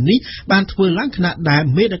នៅពេលនេះបានធ្វើឡើងខណៈដែល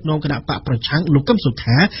មេដឹកនាំគណៈបកប្រឆាំងលោកកឹមសុ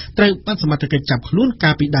ខាត្រូវបានសមត្ថកិច្ចចាប់ខ្លួន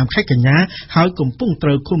កាលពីដើមខែកញ្ញាហើយកំពុងត្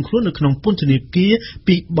រូវឃុំខ្លួននៅក្នុងពន្ធនាគារ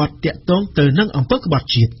ពីបទតាក់ទងទៅនឹងអំពើក្បត់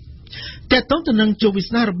ជាតិតែតទៅនឹងជោគវាស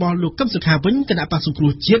នារបស់លោកកឹមសុខាវិញគណៈបក្សសង្គ្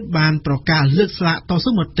រោះជាតិបានប្រកាសលើកស្លាកត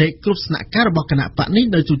ស៊ូមតិគ្រប់ស្នាក់ការរបស់គណៈបកនេះ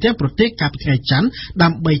នៅទូទាំងប្រទេសកាលពីថ្ងៃច័ន្ទដើ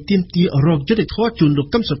ម្បីទាមទាររកយុត្តិធម៌ជូនលោក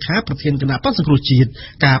កឹមសុខាប្រធានគណៈបក្សសង្គ្រោះជាតិ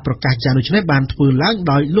ការប្រកាសយ៉ាងដូចនេះបានធ្វើឡើង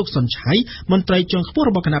ដោយលោកសុនឆៃមន្ត្រីជាន់ខ្ពស់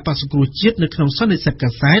របស់គណៈបក្សសង្គ្រោះជាតិនៅក្នុងសន្និសីទកា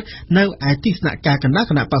សែតនៅឯទីស្នាក់ការគណៈ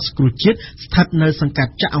បក្សសង្គ្រោះជាតិស្ថិតនៅសង្កា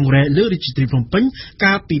ត់ចាក់អង្រែលើរាជធានីភ្នំពេញ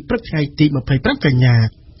កាលពីព្រឹកថ្ងៃទី25កញ្ញា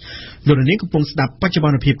លោកនាងកំពុងស្ដាប់បច្ចុប្ប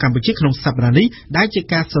ន្នភាពកម្ពុជាក្នុងសប្តាហ៍នេះដែលជា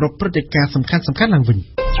ការសរុបព្រឹត្តិការណ៍សំខាន់ឡើងវិញ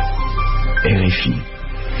RFI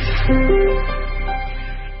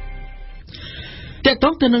តើតើ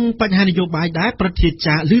ទៅនឹងបញ្ហានយោបាយដែរប្រធាន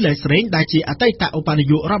ចាលឺឡៃស្រេងដែលជាអតីតឧបនា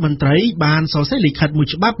យករដ្ឋមន្ត្រីបានសរសេរលិខិតមួយ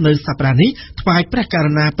ច្បាប់នៅសប្តាហ៍នេះថ្វាយព្រះក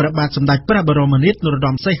រុណាព្រះបាទសម្ដេចព្រះបរមនាថនរោត្ត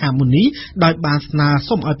មសីហមុនីដោយបានស្នើ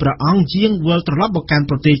សុំឲ្យព្រះអង្គយាងវិលត្រឡប់មកកាន់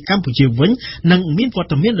ប្រទេសកម្ពុជាវិញនិងមានវត្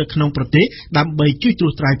តមាននៅក្នុងប្រទេសដើម្បីជួយត្រួ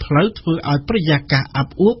សត្រាយផ្លូវធ្វើឲ្យបរិយាកាសអា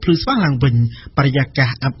ប់អួរភ្លឺស្វាងឡើងវិញបរិយាកាស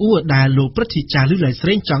អាប់អួរដែលលោកប្រធានចាលឺឡៃស្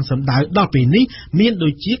រេងចង់សម្ដៅដល់ពេលនេះមានដូ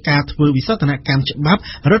ចជាការធ្វើវិសោធនកម្មច្បាប់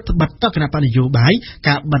រដ្ឋបတ်តគណៈបញ្ញយោបាយ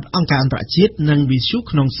ការបិទអង្គការអន្តរជាតិនិងវិសុ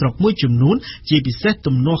ក្នុងស្រុកមួយចំនួនជាពិសេស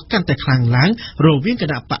ទំនាស់កាន់តែខ្លាំងឡើងរវាងគ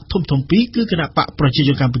ណៈបកធំពីរគឺគណៈបកប្រជាជ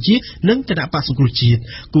នកម្ពុជានិងគណៈបកសង្គ្រោះជាតិ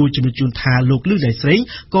គូជំនុំជូនថាលោកលឺឡៃស្រេង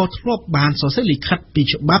ក៏ធ្លាប់បានសរសេរលិខិតពី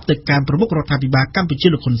ច្បាប់ទៅកាន់ប្រមុខរដ្ឋាភិបាលកម្ពុជា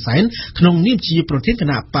លោកហ៊ុនសែនក្នុងនាមជាប្រធានគ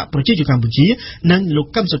ណៈបកប្រជាជនកម្ពុជានិងលោក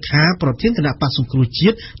កឹមសុខាប្រធានគណៈបកសង្គ្រោះជា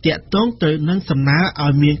តិតាក់ទងទៅនឹងសំណើឲ្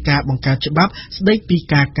យមានការបង្កើតច្បាប់ស្តីពី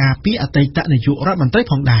ការការពារអតីតនាយករដ្ឋមន្ត្រី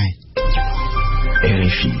ផងដែរ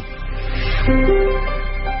RFI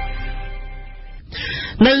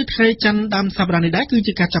នៅថ្ងៃច័ន្ទដើមសប្តាហ៍នេះដែរគឺ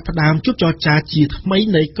ជាការចាប់ផ្ដើមជួបចរចាជាថ្មី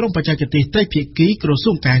នៃក្រុមបច្ចេកទេសត្រីភាគីក្រ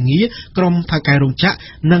សួងការងារក្រុមថៅកែរោងចក្រ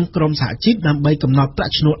និងក្រុមសហជីពដើម្បីកំណត់ប្រា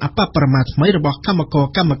ក់ឈ្នួលអបបរមាថ្មីរបស់កម្មករ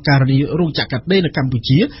កម្មការិនីរោងចក្រកាត់ដេរនៅកម្ពុ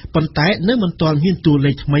ជាប៉ុន្តែនៅមិនទាន់មានតួ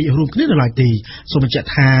លេខថ្មីរួមគ្នានៅឡើយទេសូមបញ្ជាក់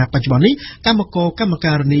ថាបច្ចុប្បន្ននេះកម្មករកម្ម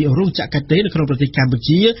ការិនីរោងចក្រកាត់ដេរនៅក្នុងប្រទេសកម្ពុ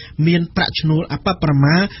ជាមានប្រាក់ឈ្នួលអបបរ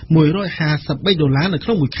មា$153នៅក្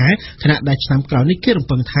នុងមួយខែខណៈដែលឆ្នាំក្រោយនេះគេរំ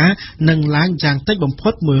ពឹងថានឹងឡើងយ៉ាងតិចបំផុ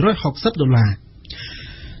ត$160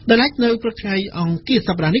ដែលឡែកនៅព្រឹកថ្ងៃអង្គារស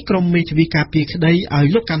ប្តាហ៍នេះក្រុមមេធាវីការពារក្តីឲ្យ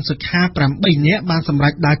លោកកម្មសុខា8នាក់បានសម្រេ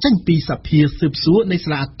ចដើរចេញពីសភាស៊ើបសួរនៃសា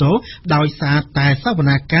លាឧទ្ធរដោយសារតែសវ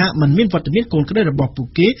នាការមិនមានវត្តមានកូនក្តីរបស់ពួក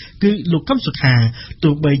គេគឺលោកកម្មសុខា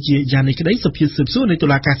ទោះបីជាយ៉ាងនេះក្តីសភាស៊ើបសួរនៃតុ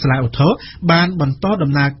លាការសាលាឧទ្ធរបានបន្ត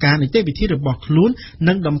ដំណើរការនីតិវិធីរបស់ខ្លួន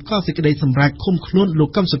និងតម្កល់សេចក្តីសម្រេចឃុំខ្លួនលោក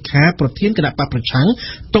កម្មសុខាប្រធានគណៈបកប្រឆាំង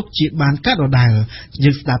ទុកជាបានកាត់ដដែល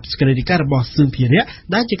យើងស្ដាប់សេចក្តីរាយការណ៍របស់សឿនភិរៈ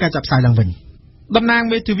ដែលជាការចាប់ផ្សាយឡើងវិញតំណាង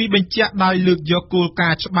មេធាវីបញ្ជាក់ដោយលើកយកគោលកា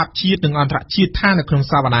រណ៍ច្បាប់ជាតិនិងអន្តរជាតិថានៅក្នុង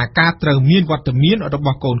សវនាការត្រូវមានវត្តមានរប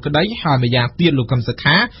ស់កូនក្តីហើយម្យ៉ាងទៀតលោកកឹមសុ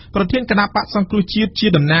ខាប្រធានគណៈបកសង្គ្រោះជាតិជា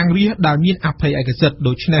តំណាងរាស្ត្រដែលមានអភ័យឯកសិទ្ធិ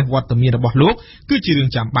ដូច្នេះវត្តមានរបស់លោកគឺជារឿង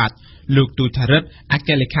ចាំបាច់លោកទូចថារិទ្ធអគ្គ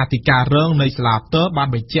លេខាធិការរងនៃសាលាតើបាន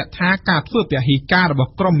បញ្ជាក់ថាការធ្វើពហិការរប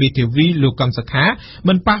ស់ក្រុមមេធាវីលោកកឹមសុខា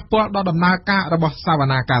មិនប៉ះពាល់ដល់ដំណើរការរបស់សវ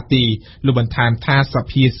នាការទេលោកបន្ថែមថាស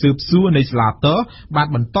ភាស៊ើបសួរនៃសាលាតើបាន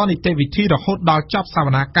បន្តនីតិវិធីរហូតដល់ចប់សវ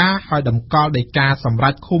នាការហើយតម្កល់ដីកាសម្រា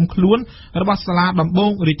ប់ឃុំខ្លួនរបស់សាលាដំប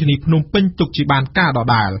ងរាជធានីភ្នំពេញទុកជាបានការដ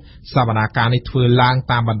ដែលសវនាការនេះធ្វើឡើង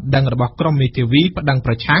តាមបណ្ដឹងរបស់ក្រុមមេធាវីប្តឹង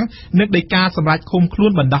ប្រឆាំងនឹងដីកាសម្រាប់ឃុំខ្លួ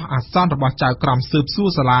នបណ្ដោះអាសន្នរបស់ចៅក្រមស៊ើបសួរ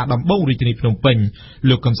សាលាដំបងរាជធានីភ្នំពេញ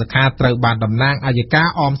លោកកឹមសុខាត្រូវបានតំណាងអัยការ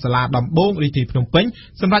អមសាលាដំបងរាជធានីភ្នំពេញ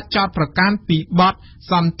សម្រាប់ចោទប្រកាន់ពីបទ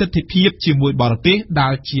សន្តិទ្ធិភាពជាមួយបរទេសដែ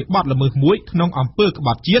លជាបទល្មើសមួយក្នុងអំពើក្ប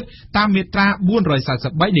ត់ជាតិតាមមាត្រា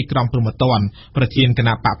443នៃក្រមព្រហ្មទណ្ឌប្រធានគ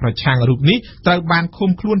ណៈបកប្រឆាំងរូបនេះត្រូវបានឃុំ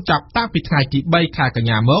ខ្លួនចាប់តាំងពីថ្ងៃទី3ខែកញ្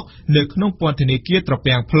ញាមកនៅក្នុងពន្ធនាគារត្រ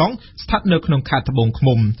ពាំង plong ស្ថិតនៅក្នុងខេត្តត្បូងឃ្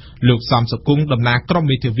មុំលោកសំសុគង្គតំណាងក្រុម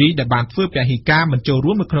មេធាវីដែលបានធ្វើពហិការមិនចូល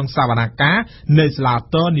រួមនៅក្នុងសវនាការនៅសាលា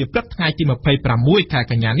តើនាព្រឹកថ្ងៃទី26ខែ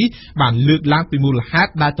កញ្ញានេះបានលើកឡើងពីមូលហេ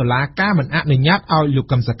តុដែលតុលាការមិនអនុញ្ញាតឲ្យលោក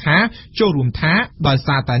កឹមសុខាចូលរួមថាដោយ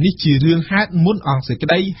សារតែនេះជារឿងហេតុមុនអង្គសេចក្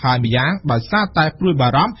តីហើយម្យ៉ាងដោយសារតែព្រួយបា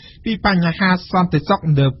រម្ភពីបញ្ហាសន្តិសុខ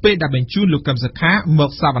នៅពេលដែលបញ្ជូនលោកកឹមសុខាម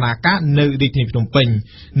កសវនាការនៅរាជធានីភ្នំពេញ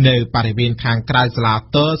នៅបរិវេណខាងក្រៅសាលា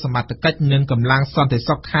តើសមត្ថកិច្ចនិងកម្លាំងសន្តិ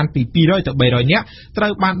សុខខានពី200ទៅ300នាក់ត្រូ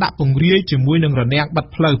វបានដាក់ពង្រាយជាមួយនឹងរនាំងបិទ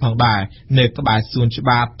ផ្លូវផងដែរនៅក្បែរសួនច្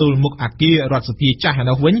បារទល់មុខអគាររដ្ឋសភាចាស់ឯ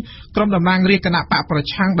នោះវិញក្រុមតំណាងរាស្ត្រគណៈបកប្រ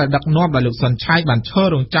ឆាំងដែលដឹកនាំដោយលោកសុនឆៃបានឈរ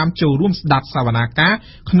រងចាំចូលរួមស្ដាប់សវនាការ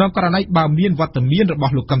ក្នុងករណីបើមានវត្តមានរប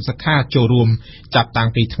ស់លោកកឹមសុខាចូលរួមចាប់តាំង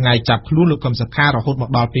ពីថ្ងៃចាប់ខ្លួនលោកកឹមសុខារហូតមក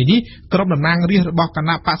ដល់ពេលនេះក្រុមតំណាងរាស្ត្ររបស់គ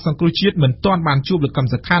ណៈបកសង្គ្រោះជាតិមិនទាន់បានជួបលោកកឹម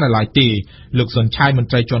សុខានៅឡើយទេលោកសុនឆៃមន្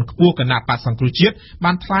ត្រីជាន់ខ្ពស់គណៈបកសង្គ្រោះជាតិ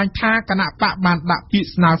បានថ្លែងថាគណៈបកបានដាក់ពាក្យ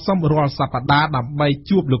ស្នើសុំរាល់សប្តាហ៍ដើម្បី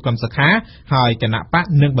ជួបលោកកឹមសុខាហើយគណៈបក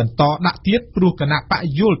នឹងបន្តដាក់ទៀតព្រោះគណៈបក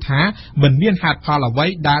យល់ថាមិនមានហេតុផលអ្វី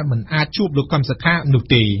ដែលមិនអាចជួបលោកកឹមសុខានោះ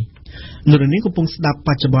ទេនៅនេះកំពុងស្ដាប់ប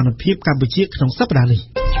ច្ចុប្បន្នភាពកម្ពុជាក្នុងសប្តាហ៍នេះ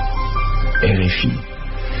RFI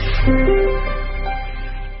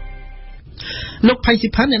លោកផៃស៊ី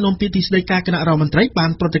ផាន់អ្នកនាំពាក្យទីស្តីការគណៈរដ្ឋមន្ត្រីបា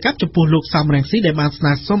នប្រតិកម្មចំពោះលោកសំរងស៊ីដែលបានស្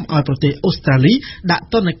នើសុំឲ្យប្រទេសអូស្ត្រាលីដាក់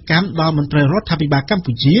ទណ្ឌកម្មដល់មន្ត្រីរដ្ឋាភិបាលកម្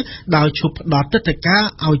ពុជាដោយឈប់ផ្ដល់ទិដ្ឋាការ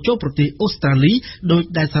ឲ្យចូលប្រទេសអូស្ត្រាលីដោយ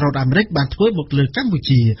ដែលសហរដ្ឋអាមេរិកបានធ្វើមកលើកម្ពុ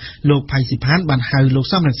ជាលោកផៃស៊ីផាន់បានហៅលោក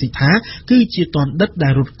សំរងស៊ីថាគឺជាទណ្ឌិតដែ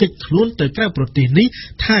លរត់គេចខ្លួនទៅក្រៅប្រទេសនេះ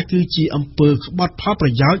ថាគឺជាអំពើក្បត់ផលប្រ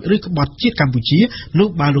យោជន៍ឬក្បត់ជាតិកម្ពុជានោះ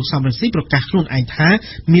បើលោកសំរងស៊ីប្រកាសខ្លួនឯងថា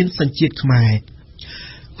មានសញ្ជាតិខ្មែរ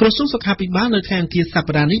ក្រសួងសុខាភិបាលនៅថ្ងៃអង្គារស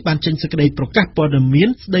ប្តាហ៍នេះបានចេញសេចក្តីប្រកាសព័ត៌មាន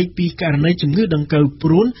ស្តីពីករណីជំងឺដង្កូវព្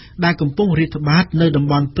រួនដែលកំពុងរាតត្បាតនៅតំ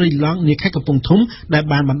បន់ព្រៃឡង់នៃខេត្តកំពង់ធំដែល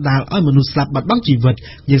បានបណ្ដាលឲ្យមនុស្សស្លាប់បាត់បង់ជីវិត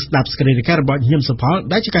យើងស្ដាប់សេចក្តីរាយការណ៍របស់ញឹមសុផល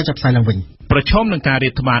ដែលជាការចាប់ផ្សាយឡើងវិញប្រឈមនឹងការរា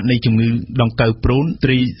តត្បាតនៃជំងឺដង្កូវព្រូន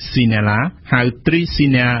Trichinella ហៅ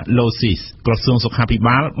Trichinellosis ក្រសួងសុខាភិ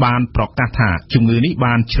បាលបានប្រកាសថាជំងឺនេះ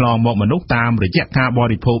បានឆ្លងមកមនុស្សតាមរយៈការប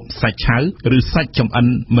រិភោគសាច់ឆៅឬសាច់ចម្អិន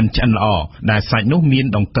មិនឆ្អិនល្អដែលសាច់នោះមាន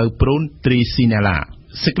ដង្កូវព្រូន Trichinella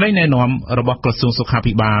សេចក្តីណែនាំរបស់ក្រសួងសុខា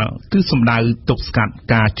ភិបាលគឺសំដៅទប់ស្កាត់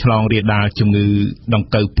ការឆ្លងរាលដាលជំងឺដង្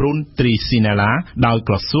កូវព្រូន Trichinella ដោយ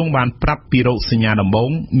ក្រសួងបានប្រាប់ពីរោគសញ្ញាដំបូង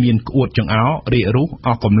មានក្អួតចង្អោររាគរូសអ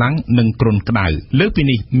ស់កម្លាំងនិងគ្រុនក្តៅលើសពី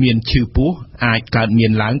នេះមានឈឺពោះអាចកើតមា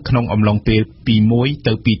នឡើងក្នុងអំឡុងពេលពី1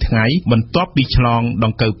ទៅ2ថ្ងៃបន្ទាប់ពីឆ្លងដ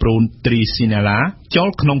ង្កូវព្រូន Trichinella ចូល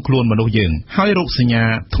ក្នុងខ្លួនមនុស្សយើងហើយរោគសញ្ញា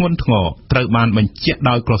ធ្ងន់ធ្ងរត្រូវបានបញ្ជាក់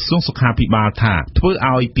ដោយក្រសួងសុខាភិបាលថាធ្វើ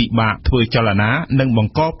ឲ្យពិបាកធ្វើចលនានិងប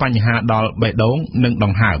ង្កបញ្ហាដល់បេះដូងនិងដ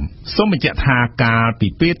ង្ហើមសូមបញ្ជាក់ថាកាលពី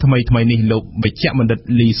ពេលថ្មីៗនេះលោកវេជ្ជបណ្ឌិត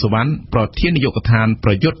លីសុវណ្ណប្រធាននាយកដ្ឋានប្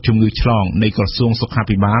រយុទ្ធជំងឺឆ្លងនៃក្រសួងសុខា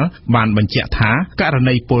ភិបាលបានបញ្ជាក់ថាករ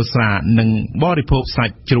ណីពលស្រានិងបរិភោគសា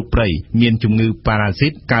ច់ជ្រូកព្រៃមានជំងឺប៉ារ៉ាស៊ី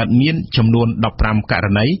តកើតមានចំនួន15ករ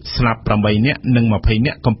ណីស្លាប់8នាក់និង20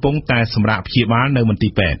នាក់កំពុងតែសម្រាកព្យាបាលនៅមន្ទី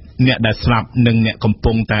រពេទ្យអ្នកដែលស្លាប់និងអ្នកកំ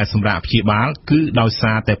ពុងតែសម្រាកព្យាបាលគឺដោយ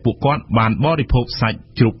សារតែពួកគាត់បានបរិភោគសាច់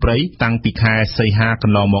ជ្រូកព្រៃតាំងពីខែសីហាក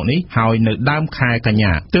ន្លងមកនេះហើយនៅដើមខែកញ្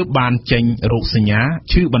ញាទើបបានចេញរោគសញ្ញា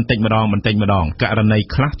ឈឺបន្តិចម្ដងករណី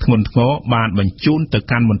ខ្លះធ្ងន់ធ្ងរបានបញ្ជូនទៅ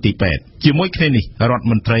កាន់មន្ទីរពេទ្យជាមួយគ្នានេះរដ្ឋ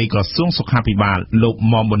មន្ត្រីក្រសួងសុខាភិបាលលោក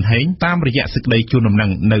មុំប៊ុនហេងតាមរយៈសេចក្តីជូនដំណឹ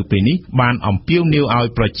ងនៅពេលនេះបានអំពាវនាវឲ្យ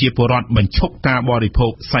ប្រជាពលរដ្ឋបញ្ឈប់ការបរិភោ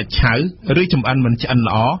គសាច់ឆៅឬចម្អិនមិនឆ្អិន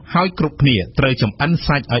ល្អហើយគ្រប់គ្នាត្រូវចម្អិន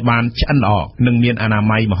សាច់ឲ្យបានឆ្អិនល្អនិងមានអនា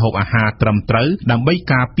ម័យម្ហូបអាហារត្រឹមត្រូវដើម្បី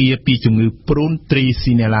ការពារពីជំងឺព្រូនត្រី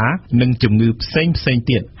ស៊ីណេឡានិងជំងឺផ្សេង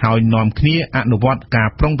ទៀតហើយនាំគ្នាអនុវត្តការ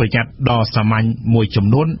ប្រុងប្រយ័ត្នដ៏សាមញ្ញមួយចំ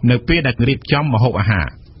នួននៅពេលដែលរៀបចំម្ហូបអាហារ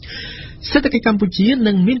សេដ្ឋកិច្ចកម្ពុជា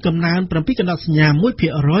នឹងមានកំណើន7កណ្ដាប់សញ្ញា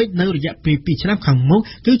 1% នៅរយៈពេល2ឆ្នាំខាងមុខ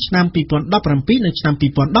គឺឆ្នាំ2017និងឆ្នាំ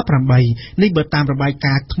2018នេះបើតាមរបាយ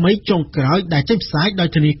ការណ៍ថ្មីចុងក្រោយដែលចេញផ្សាយដោយ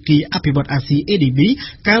ធនាគារអភិវឌ្ឍន៍អាស៊ី ADB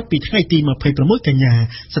កាលពីថ្ងៃទី26កញ្ញា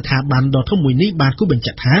ស្ថាប័នដ៏ធំមួយនេះបានគូបញ្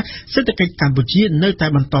ជាក់ថាសេដ្ឋកិច្ចកម្ពុជានៅតែ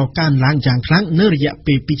បន្តកើនឡើងយ៉ាងខ្លាំងនៅរយៈ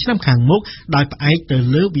ពេល2ឆ្នាំខាងមុខដោយផ្អែកទៅ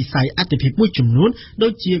លើវិស័យអាទិភាពមួយចំនួនដូ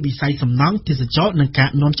ចជាវិស័យសំណង់ទេសចរណ៍និងការ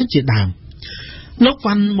នាំចេញជាដើមលោក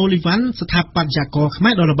វ៉ាន់ម៉ូលីវ៉ាន់ស្ថាបត្យករខ្មែ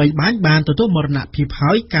រដ៏ល្បីល្បាញបានទទួលមរណភាព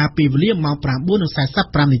ហើយកាលពីវេលាម៉ោង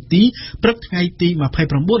 9:45 នាទីព្រឹកថ្ងៃទី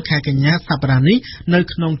29ខែកញ្ញាសប្តាហ៍នេះនៅ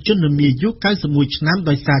ក្នុងជន្មាយុ91ឆ្នាំ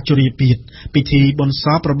ដោយសារជរាពាធពិធីបុណ្យស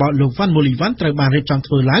ពរបស់លោកវ៉ាន់ម៉ូលីវ៉ាន់ត្រូវបានរៀបចំ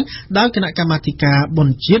ធ្វើឡើងដោយគណៈកម្មាធិការបុ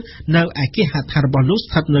ណ្យជាតិនៅឯគេហដ្ឋានរបស់លោក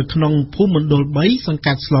ស្ថិតនៅក្នុងភូមិមណ្ឌល3សង្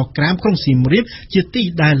កាត់ស្លក្រាមក្រុងសៀមរាបជាទី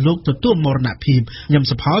ដែលលោកទទួលមរណភាពខ្ញុំ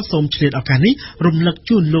សុផលសូមឆ្លៀតឱកាសនេះរំលឹក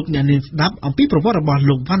ជូនលោកអ្នកនាងស្ដាប់អំពីប្រវត្តិរបស់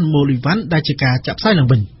លោកវ៉ាន់ម៉ូលីវ៉ាន់ដែលជាការចាក់ផ្សាយឡើង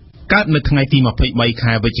វិញកើតនៅថ្ងៃទី23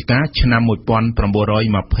ខែវិច្ឆិកាឆ្នាំ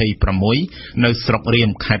1926នៅស្រុករៀម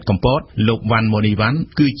ខេត្តកំពតលោកវ៉ាន់ម៉ូលីវ៉ាន់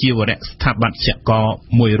គឺជាវរៈស្ថាបត្យករ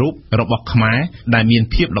មួយរូបរបស់ខ្មែរដែលមាន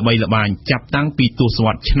ភាពល្បីល្បាញចាប់តាំងពីទសវ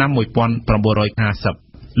ត្សរ៍ឆ្នាំ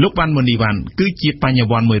1950លោកវ៉ាន់ម៉ូលីវ៉ាន់គឺជាបញ្ញ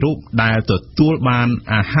វន្តមួយរូបដែលទទួលបាន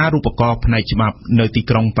អាហារូបករណ៍ផ្នែកច្បាប់នៅទី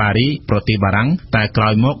ក្រុងប៉ារីប្រទេសបារាំងតែក្រោ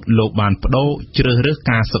យមកលោកបានបដូរជ្រើសរើស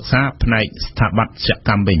ការសិក្សាផ្នែកស្ថាបត្យក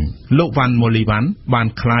ម្មវិញលោកវ៉ាន់ម៉ូលីវ៉ាន់បាន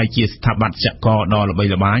ក្លាយជាស្ថាបត្យករដ៏ល្បី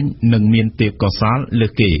ល្បាញនិងមានទេពកោសល្យលើ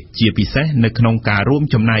សគេជាពិសេសនៅក្នុងការរួម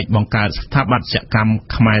ចំណែកបង្កើតស្ថាបត្យកម្ម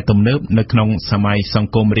ខ្មែរទំនើបនៅក្នុងសម័យស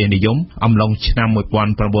ង្គមរាស្ត្រនិយមអំឡុងឆ្នាំ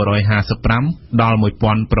1955ដល់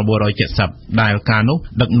1970ដែលកាលនោះ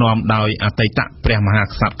ដឹកនាំដោយអតីតព្រះមហា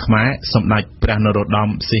ក្សត្រខ្មែរសម្ដេចព្រះនរោត្តម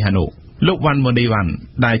សីហនុលោកវ៉ាន់ម៉ូលីវ៉ាន់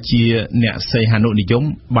ដែលជាអ្នកសីហនុនិយម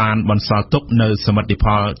បានបន្សល់ទុកនៅសមិទ្ធផ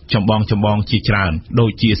លចម្បងជាច្រើនដូច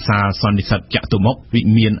ជាសាលសន្និសីទចតុមុខវិ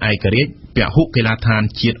មានឯករាជ្យពហុកីឡដ្ឋាន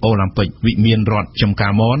ជាតិអូឡ িম্প ិកវិមានរដ្ឋចំកា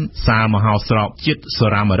រមនសាលមហោស្រពជាតិសុ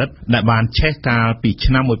រាមរិតដែលបានឆេះកាលពី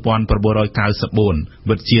ឆ្នាំ1994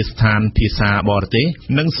វិទ្យាស្ថានភាសាបរទេស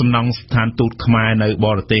និងសំណង់ស្ថានទូតខ្មែរនៅប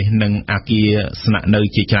រទេសនិងអគារស្នាក់នៅ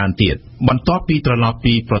ជាច្រើនទៀតបន្ទាប់ពីត្រឡប់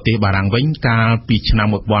ពីប្រទេសបារាំងវិញកាលពីឆ្នាំ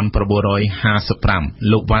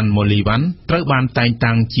1955លោកវ៉ាន់ម៉ូលីវ៉ាន់ត្រូវបានតែង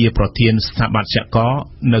តាំងជាប្រធានស្ថាបត្យករ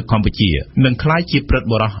នៅកម្ពុជានិងក្លាយជាព្រឹទ្ធ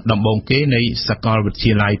បុរសដំបូងគេនៃសាកលវិទ្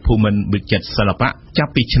យាល័យភូមិន្ទវិចិត្រសិល្បៈចា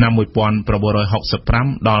ប់ពីឆ្នាំ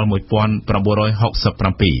1965ដល់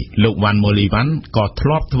1967លោកវ៉ាន់ម៉ូលីវ៉ាន់ក៏ធ្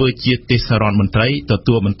លាប់ធ្វើជាទេសរដ្ឋមន្ត្រីទ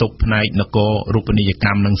ទួលបន្ទុកផ្នែកនគររូបនីយក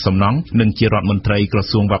ម្មនិងសំណង់និងជារដ្ឋមន្ត្រីក្រ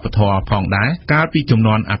សួងវប្បធម៌ផងដែរកាលពីជំ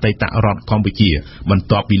នាន់អតីតរដ្ឋកម្ពុជាបន្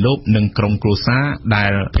ទាប់ពីលោកនិងក្រុមគ្រួសារដែ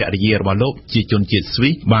លភរិយារបស់លោកជាជនជាតិស្វី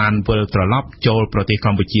សបានវិលត្រឡប់ចូលប្រទេសក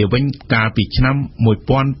ម្ពុជាវិញកាលពីឆ្នាំ1991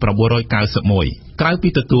ក្រៅពី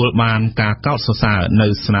ទទួលបានការកោតសរសើរនៅ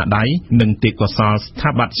ស្នាដៃនិងទេពកោសល្យស្ថា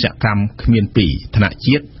បត្យកម្មគ្មានពីរថ្នាក់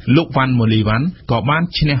ជាតិលោកវ៉ាន់ម៉ូលីវ៉ាន់ក៏បាន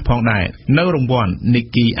ឈ្នះផងដែរនៅរង្វាន់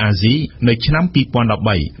Nikkei Asia នៅឆ្នាំ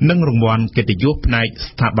2013និងរង្វាន់កិត្តិយសផ្នែក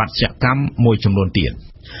ស្ថាបត្យកម្មមួយចំនួនទៀត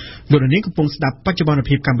លោកនាងកំពុងស្ដាប់បច្ចុប្បន្ន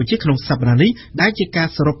ភាពកម្ពុជាក្នុងសប្តាហ៍នេះដែលជាការ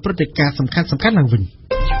សរុបព្រឹត្តិការណ៍សំខាន់ៗឡើងវិញ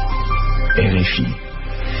RFI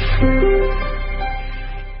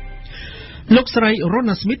លោកស្រី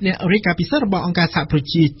Rona Smith អ្នករាយការណ៍ពិសេសរបស់អង្គការសហប្រ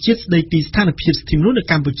ជាជាតិស្ដីពីស្ថានភាពសិទ្ធិមនុស្សនៅ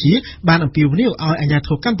កម្ពុជាបានអំពាវនាវឲ្យអាជ្ញាធ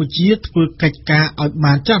រកម្ពុជាធ្វើកិច្ចការឲ្យ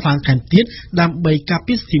បានចាស់ឡើងថែមទៀតដើម្បីការ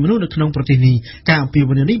ពារសិទ្ធិមនុស្សនៅក្នុងប្រទេសនេះការអំពា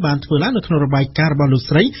វនាវនេះបានធ្វើឡើងនៅក្នុងរបាយការណ៍របស់លោក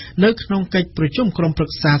ស្រីនៅក្នុងកិច្ចប្រជុំក្រុមប្រឹ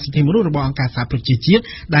ក្សាសិទ្ធិមនុស្សរបស់អង្គការសហប្រជាជាតិ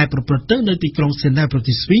ដែលប្រព្រឹត្តទៅនៅទីក្រុងសៀណែវប្រ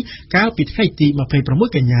ទេសស្វីសកាលពីថ្ងៃទី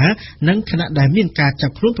26កញ្ញានិងខណៈដែលមានការចា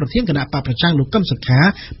ប់ខ្លួនប្រធានគណៈបកប្រឆាំងលោកកឹមសុខា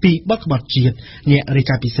ពីបទក្បត់ជាតិអ្នករាយ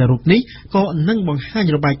ការណ៍ពិសេសរូបនេះក៏នឹងបង្ហាញ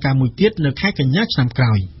របាយការណ៍មួយទៀតនៅខែកញ្ញាឆ្នាំក្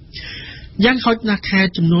រោយយ៉ាងហោចណាស់ខែ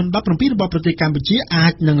ចំនួន17របស់ប្រទេសកម្ពុជាអា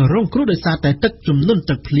ចនឹងរងគ្រោះដោយសារតែទឹកជំនន់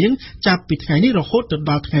ទឹកភ្លៀងចាប់ពីថ្ងៃនេះរហូត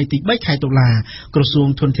ដល់ថ្ងៃទី3ខែតុលាក្រសួង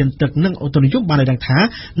ធនធានទឹកនិងអូតូនិយមបានឲ្យដឹងថា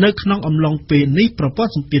នៅក្នុងអំឡុងពេលនេះប្រព័ន្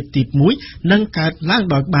ធសម្ពាធទី1នឹងកើតឡើង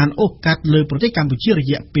ដោយបានអូសកាត់លើប្រទេសកម្ពុជារ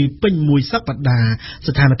យៈពេលពេញមួយសប្តាហ៍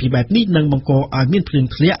ស្ថានភាពបែបនេះនឹងបង្កឲ្យមានភ្លៀង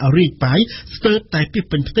ធ្លាក់រាយប៉ាយស្ទើរតែពី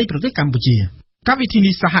ពេញផ្ទៃប្រទេសកម្ពុជាកម្មវិធី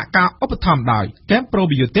នេះសហការឧបត្ថម្ភដោយ Camp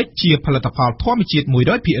Probiotic ជាផលិតផលធម្មជាតិ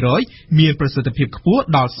 100% មានប្រសិទ្ធភាពខ្ពស់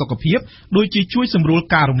ដល់សុខភាពដូចជាជួយសម្រួល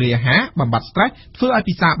ការរំលាយអាហារបំបាត់ stress ធ្វើឲ្យ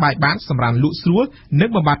ពិសាបាយបានសម្រានលក់ស្រួលនិង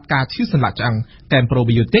បំបាត់ការឈឺសន្លាក់ឆ្អឹង Camp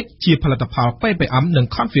Probiotic ជាផលិតផល PPM និង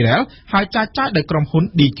Conferel ហើយចែកចាយដោយក្រុមហ៊ុន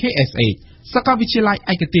DKSH សាកលវិទ្យាល័យ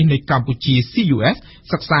ឯកទេសនៃកម្ពុជា CUS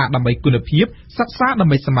សិក្សាដើម្បីគុណភាពសិក្សាដើ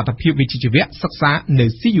ម្បីសមត្ថភាពវិជ្ជាជីវៈសិក្សានៅ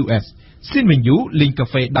CUS Xinវិញយូលេងកា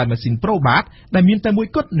ហ្វេដោយម៉ាស៊ីន Probat ដែលមានតែមួយ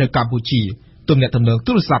គត់នៅកម្ពុជាទំនាក់ទំនង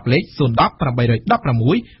ទូរស័ព្ទលេខ010 816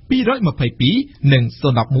 222 និង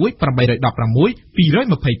 011 816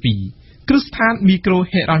 222 គ្រឹះស្ថានមីក្រូ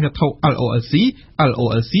ហិរញ្ញវត្ថុ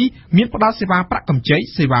LOLC មានផ្ដល់សេវាប្រាក់កម្ចី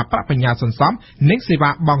សេវាប្រាក់បញ្ញាសន្សំនិងសេវា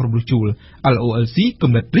បង់រំលោះជួល LOLC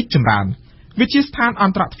គំនិតរីកចម្រើនវិទ្យាស្ថានអ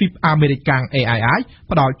ន្តរទ្វីបអាមេរិកាំង AII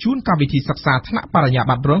ផ្ដល់ជូនកម្មវិធីសិក្សាថ្នាក់បរិញ្ញា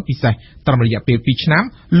បត្ររងពិសេសត្រឹមរយៈពេល2ឆ្នាំ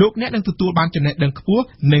លោកអ្នកនឹងទទួលបានចំណេះដឹងខ្ពស់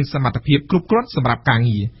និងសមត្ថភាពគ្រប់គ្រាន់សម្រាប់ការ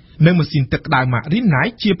ងារនិងម៉ាស៊ីនទឹកក្តៅ Marinai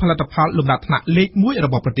ជាផលិតផលលំដាប់ថ្នាក់លេខ1រ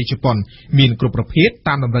បស់ប្រទេសជប៉ុនមានគ្រប់ប្រភេទ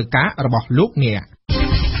តាមតម្រូវការរបស់លោកអ្នក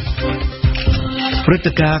ព្រឹត្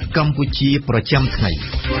តិការណ៍កម្ពុជាប្រចាំថ្ងៃ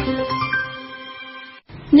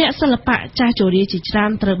អ្នកសិល្បៈចាស់ជរាជាច្រើ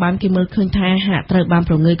នត្រូវបានគេមើលឃើញថាហាក់ត្រូវបាន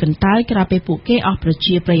ប្រងើយកន្តើយក្រោយពេលពួកគេអស់ប្រ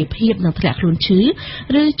ជាប្រិយភាពនិងធ្លាក់ខ្លួនឈឺ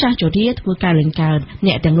ឬចាស់ជរាធ្វើការលេងកើត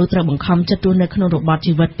អ្នកទាំងនោះត្រូវបង្ខំចិត្តរស់នៅក្នុងរបប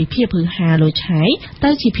ជីវិតពីភាពហឺហាលុយឆាយទៅ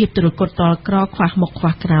ជាភាពទ្រគត់តល់ក្រខ្វះមុខខ្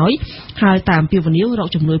វះក្រោយហើយតាមពីវនីវរក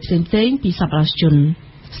ជំនួយផ្សេងៗពីសប្បុរសជន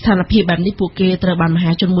ស្ថានភាពបែបនេះពួកគេត្រូវបានម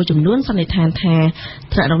ហាជនមួយចំនួនសន្និដ្ឋានថា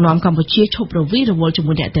ថ្នាក់ដឹកនាំកម្ពុជាឈប់រវីរវល់ជា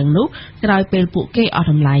មួយអ្នកទាំងនោះក្រោយពេលពួកគេអស់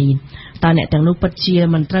តម្លៃតើអ្នកទាំងនោះពិតជា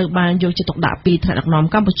មិនត្រូវបានយកចិត្តទុកដាក់ពីថ្នាក់ដឹកនាំ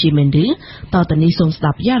កម្ពុជាមែនឬតើនេះសូមស្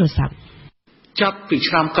ដាប់យ៉ាងរស័ព្ទចាប់ពី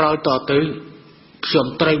ឆ្នាំក្រោយតទៅខ្ញុំ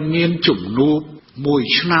ត្រូវមានជំនួបមួយ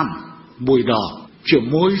ឆ្នាំមួយដងជា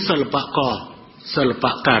មួយសិល្បករសិល្ប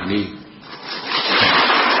ករនេះ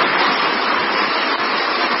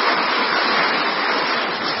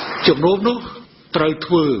ជំនួបនោះត្រូវ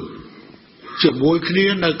ធ្វើជាមួយគ្នា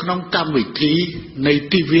នៅក្នុងកម្មវិធីនៃ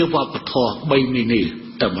ទិវាវប្បធម៌3មីនា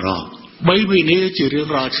តែម្ដង3មីនាជារៀង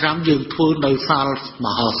រាល់ឆ្នាំយើងធ្វើនៅសាលម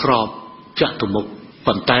ហោស្រពចតុមុខ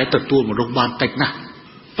ប៉ុន្តែទទួលមនុស្សបានតិចណាស់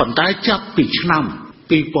ប៉ុន្តែចាប់ពីឆ្នាំ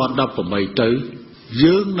2018ទៅ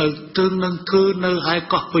យើងនៅនឹងធ្វើនៅឯ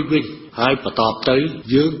កោះពេជ្រវិញហើយបន្តទៅ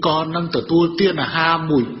យើងក៏នឹងទទួលទានអាហារ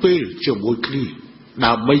មួយពេលជាមួយគ្នា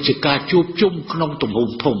ដើម្បីជាការជួបជុំក្នុងទំហំ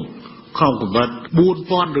ធំក្នុងកម្រិត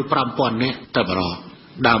 4,000 ឬ 5,000 នាក់តែម្ដង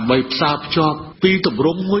ដើម្បីផ្សារភ្ជាប់ពីទម្រ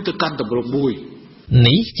ង់មួយទៅកាន់ទម្រង់មួយ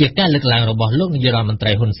នេះជាការលើកឡើងរបស់លោកនាយរដ្ឋមន្ត្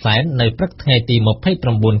រីហ៊ុនសែននៅព្រឹកថ្ងៃទី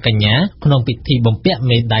29កញ្ញាក្នុងពិធីបំពាក់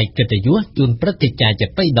មេដាយកិត្តិយសជូនព្រឹទ្ធាចារ្យចេ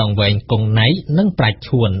តិយដងវែងកុងណៃនិងប្រាជ្ញ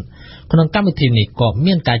ឈួនក្នុងកម្មវិធីនេះក៏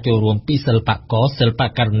មានការចូលរួមពីសិល្បករសិល្ប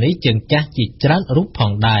ករនីជើងចាស់ជាច្រើនរូបផ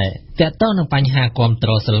ងដែរទាក់ទងនឹងបញ្ហាគាំទ្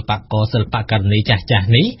រសិល្បករសិល្បករនីចាស់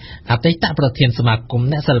ៗនេះអតីតប្រធានសមាគម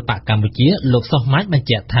អ្នកសិល្បៈកម្ពុជាលោកសុសម៉ាច់បញ្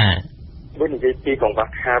ជាក់ថាវិញនិយាយពីកង្វះ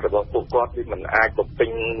ខាតរបស់ពួកគាត់វាមិនអាចបំពេ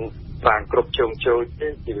ញបានគ្រប់ជ្រុងជ្រោយទេ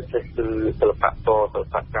ជាពិសេសគឺសិល្បករសិល្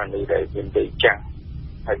បករនីដែលមានវ័យចាស់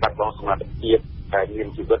ហើយបាត់បង់សមត្ថភាពតែមាន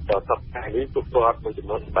ជីវិតដ៏សប្បាយនេះពួកគាត់មួយចំ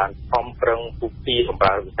នួនបានខំប្រឹងពុះពីបម្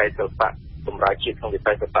រើវិស័យសិល្បៈបម្រើជាតិក្នុងវិ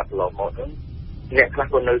ស័យសិល្បៈកន្លងមកអ្នកខ្លះ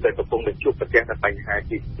ក៏នៅតែកំពុងតែជួបប្រទះតែបញ្ហា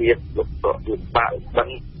ជីវភាពលោកក៏យល់បាក់បិ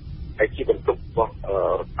ណ្ឌហើយជាបន្ទុករបស់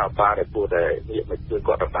អាបាដែលពួកដែលងាកមកជួយ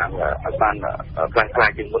គាត់បានខ្លាំងក្លា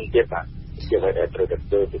ជាងមុនទៀតបាទជាអ្វីដែលត្រូវតែ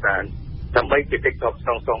ធ្វើពីបានដើម្បីជាកិច្ចតបស្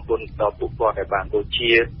នងសងគុណដល់ពួកគាត់ដែលបានដូច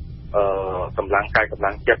ជាកម្លាំងកាយកម្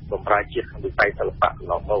លាំងចិត្តបម្រើជាតិក្នុងវិស័យសិល្បៈកន្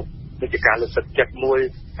លងមកនេះជាការលើកទឹកចិត្តមួយ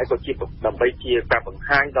ហើយក៏ជាដើម្បីជាការបង្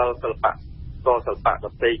ហាញដល់សិល្បៈសិល្បៈដ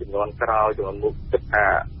ទៃចំនួនក្រោយចំនួនមុខទឹកថា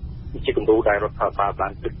ជាគំរូដែលរដ្ឋាភិបាលបា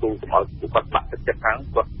នគិតគូរកុំឲ្យពួកគាត់បាក់ទឹកចិត្តខាង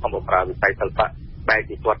គាត់ខំបម្រើវិស័យសិល្បៈ បែរ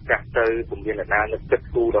ជាគាត់ចាស់ទៅពុំមានអ្នកណានឹកគិត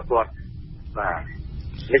គូរដល់គាត់បាទ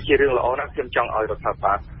នេះជារឿងល្អណាស់ខ្ញុំចង់ឲ្យរដ្ឋាភិ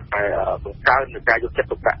បាលតែបង្កើននៃការយកចិត្ត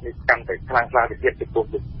ទុកដាក់នេះកាន់តែខ្លាំងក្លាទៅទៀតចំពោះ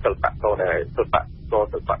សិល្បករដែលសិល្ប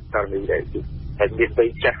ករនេះដែលមានវ័យ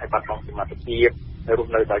ចាស់ហើយបាត់បង់សមត្ថភាពនៅរ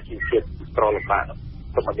ស់នៅដោយជីវភាពក្រលំបាក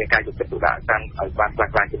សូមឲ្យមានការយកចិត្តទុកដាក់កាន់ឲ្យបាន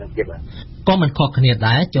ខ្លាំងជាងនេះទៀតក៏មិនខុសគ្នា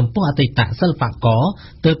ដែរចំពោះអតីតសិល្បករ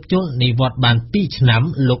ទើបជល់និវត្តន៍បាន2ឆ្នាំ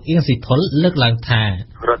លោកអៀងស៊ីធុលលើកឡើងថា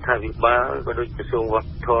រដ្ឋាភិបាលក៏ដូចក្រសួងវប្ប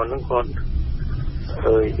ធម៌នឹងគាត់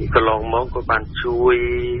កន្លងមកក៏បានជួយ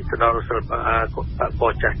ទៅដល់សិល្បក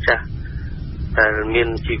រចាស់តែមាន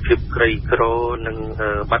ជីវភាពក្រីក្រនិង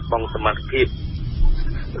បាត់បង់សមត្ថភាព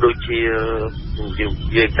ដូចជានិ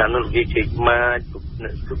យាយថានោះនិយាយជិះមក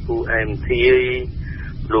លោកគ្រូអែមធាយ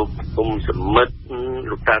លោកពុំសមិទ្ធ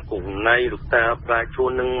លោកតាគង់ណៃលោកតាប្រាជួន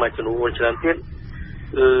នឹងមួយចំនួនច្រើនទៀត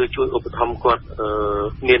ជួយឧបត្ថម្ភគាត់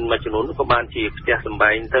មានមួយចំនួនក៏បានជាផ្ទះសម្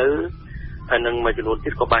បែងទៅហើយនឹងមួយចំនួនទៀ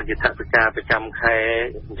តក៏បានជាថវិកាប្រចាំខែ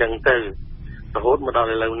អញ្ចឹងទៅរហូតមកដល់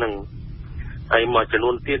ឥឡូវហ្នឹងហើយមួយចំនួ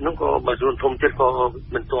នទៀតហ្នឹងក៏មួយចំនួនធំទៀតក៏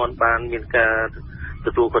មិនទាន់បានមានការទ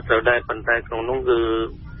ទួលខុសត្រូវដែរប៉ុន្តែក្នុងនោះគឺ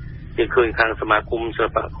គេឃើញខាងសមាគមសិ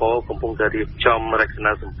ល្បករកំពុងតែរៀបចំរច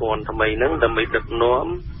នាសម្ព័ន្ធថ្មីហ្នឹងដើម្បីដឹកនាំ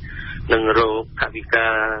និងរកថវិកា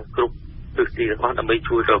គ្រប់ទិសទីរបស់ដើម្បី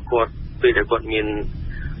ជួយដល់គាត់ពេលដែលគាត់មាន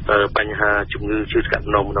បញ្ហាជំងឺឈឺស្កាត់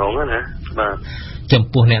ម្ដងណាបាទចំ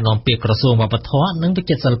ពោះអ្នកនាំពាក្យក្រសួងវប្បធម៌និងវិ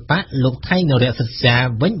ចិត្រសិល្បៈលោកថៃនរៈសិក្សា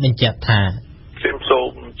វិញបញ្ជាក់ថាខ្ញុំសូ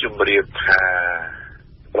មជម្រាបថា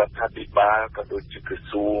រដ្ឋាភិបាលក៏ដូចជាក្រ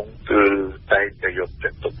សួងគឺតែងតែយកចិ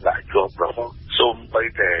ត្តទុកដាក់ជាប់រហូតសូម្បី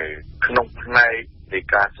តែក្នុងផ្នែកនៃ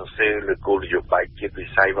ការសរសេរលើគោលនយោបាយជាតិវិ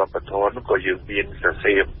ស័យវប្បធម៌នោះក៏យើងមានសរ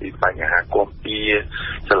សេរអំពីបញ្ហាគាំពៀ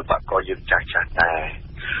សិល្បករយើងចាស់ដែរ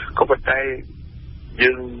ក៏ប៉ុន្តែ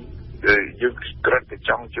យើងគ្រាន់តែ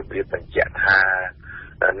ចង់ជម្រាបបញ្ជាក់ថា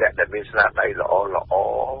អ្នកដែលមានស្នាដៃល្អ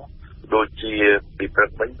ដូចជាពីព្រឹ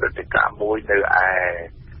កមិញព្រឹត្តិការណ៍មួយនៅឯ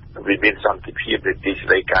វិមានសន្តិភាពនៃទីស្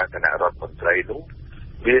តីការគណៈរដ្ឋមន្ត្រីនោះ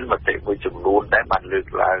មានមតិមួយចំនួនដែលបានលើក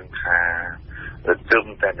ឡើងថាត្រឹម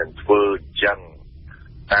តែនឹងធ្វើអញ្ចឹង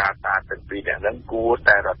តាទាំងពីរអ្នកហ្នឹងគួរ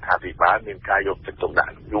តែរដ្ឋាភិបាលមានការយកចិត្តទុកដា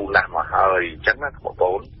ក់យូរណាស់មកហើយអញ្ចឹងណាបងប្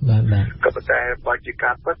អូនក៏ប៉ុន្តែបើជា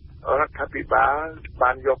ការពិតរដ្ឋាភិបាល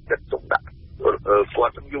បានយកចិត្តទុកដាក់គា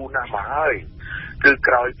ត់យូរណាស់មកហើយគឺ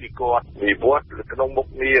ក្រោយពីគាត់និវត្តន៍ក្នុងមុខ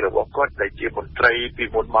ងាររបស់គាត់ដែលជាមន្ត្រីពី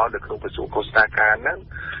មុនមកនៅក្នុងក្រសួងឃោសនាការហ្នឹង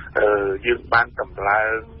យើងបានតម្លើ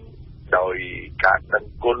ងដោយការដឹង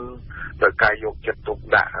គុណដោយការយកចិត្តទុក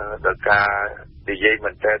ដាក់ដោយការនិយាយ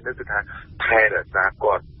មែនតើគឺថាថែរក្សា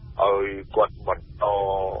គាត់ឲ្យគាត់បន្ត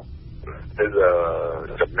ទៅ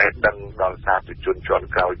ចំណេះដឹងដល់សាធារណជនជាន់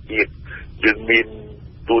ក្រោយទៀតយើងមាន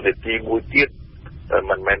ទូនាទីមួយទៀត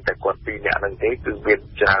មិនមែនតែគាត់ពីរនាក់ហ្នឹងទេគឺមាន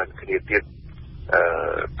ច្រើនគ្នាទៀត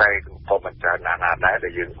តែក៏មិនច្រើនណាស់ដែរដែ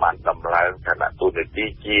លយើងបានតម្លើងឋានៈទូនាទី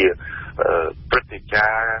ជាព្រឹត្តិកា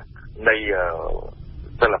រណ៍នៃ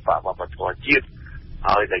សិល្បៈវប្បធម៌ជាតិ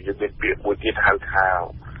ហើយដែលយើងមានពាក្យមួយទៀតហៅថា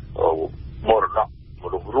មរតកម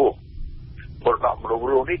នុស្សរស់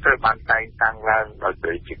នេះត្រូវបានតែងតាំងឡើងដោយព្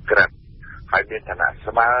រះជាក្រិតហើយមានឋានៈ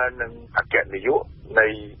ស្មើនឹងអគ្គនាយកនៃ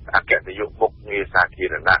អគ្គនាយកមុខងារសាធា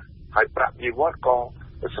រណៈហើយប្រាក់បៀវត្សក៏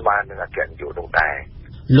ស្មើនឹងអគ្គនាយកនោះដែរ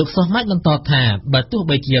លោកសុសមាច់បន្តថាបើទោះ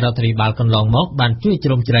បីជារដ្ឋាភិបាលកន្លងមកបានជួយជ្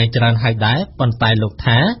រោមជ្រែងច្រើនហើយដែរប៉ុន្តែលោក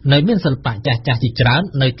ថានៅមានសិល្បៈចាស់ជាច្រើន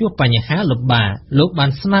នៅជួបបញ្ហាលំបាកលោកបាន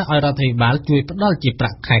ស្នើឲ្យរដ្ឋាភិបាលជួយផ្ដល់ជាប្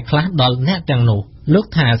រាក់ខែខ្លះដល់អ្នកទាំងនោះលោក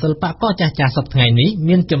ថាសិល្បករចាស់សប្តាហ៍ថ្ងៃនេះ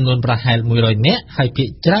មានចំនួនប្រហែល100នាក់ហើយភាគ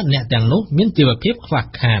ច្រើនអ្នកទាំងនោះមានជីវភាពខ្វះ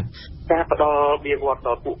ខាតការផ្ដល់បៀវត្សដ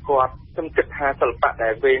ល់ពួកគាត់ខ្ញុំគិតថាសិល្បៈដែ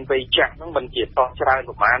លវែងចាស់ហ្នឹងមិនជាតច្រើន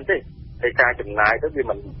ប្រហែលទេហើយការចំណាយទៅវា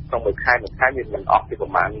មិនក្នុងមួយខែវាមិនអស់ពីប្រ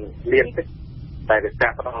ហែលលានទេតែវាកា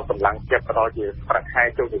រផ្ដល់កម្លាំងចិត្តផ្ដល់ជាប្រាក់ខែ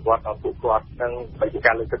ចូលជីវិតដល់ពួកគាត់នឹងបើជា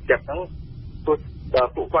ការលើកទឹកចិត្តហ្នឹង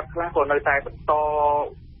ពួកគាត់ខ្លះក៏នៅតែបន្ត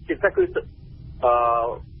ជាពិសេសគឺ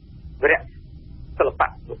វរៈសិល្បៈ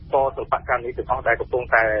សិល្បៈកម្មនេះទាំងអស់ដែលកំពុង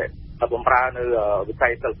តែបំរើនៅវិស័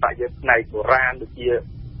យសិល្បៈយើងផ្នែកបុរាណដូចជា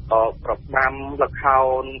ប្រដាំល្ខោ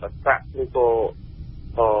នបស្ត្រឬក៏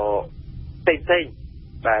ផ្សេង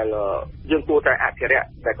ដែលយើងគួរតែអភិរក្ស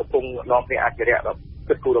ដែលកំពុងនាំគ្នាអភិរក្សដល់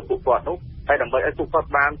គិតគូរដល់ពួកគាត់នោះហើយដើម្បីឲ្យពួកគាត់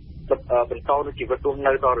បានបន្តនៅជីវិតរស់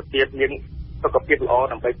នៅដល់រទៀតមានសុខភាពល្អ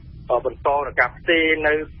ដើម្បីបន្តនៅការផ្ទេរ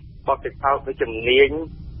នៅបទពិសោធន៍និងជំនាញ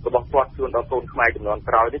របស់គាត់ជូនដល់កូនខ្មែរជំនាន់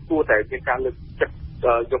ក្រោយនេះគួរតែមានការលើកចិត្ត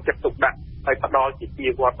យកចិត្តទុកដាក់ហើយផ្ដល់ជាពី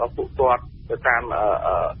វត្តដល់ពួកគាត់ទៅតាម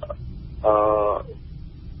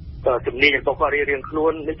ជំនាញរបស់គាត់រៀងខ្លួ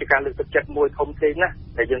ននេះជាការលើកទឹកចិត្តមួយធំធេងណាស់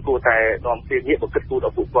ដែលយើងគួរតែនាំគ្នាងាកមកគិតគូរដ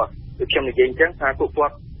ល់ពួកគាត់ដូចខ្ញុំនិយាយអញ្ចឹងថាពួកគា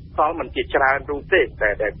ត់សល់មិនជាច្រើនរូបទេតែ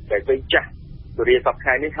វ័យចាស់ទូរាសប្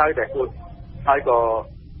តាហ៍នេះហើយតែគួរ ហើយក៏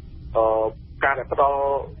ការដែលផ្ដល់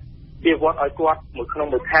វាវត្តឲ្យគាត់មួយក្នុង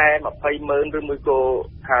មួយខែ20,000ឬមួយក៏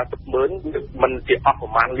50,000មិនជាអស់ប្រ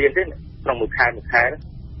មាណលានទេក្នុងមួយខែ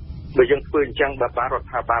បើយើងធ្វើអញ្ចឹងបាទរដ្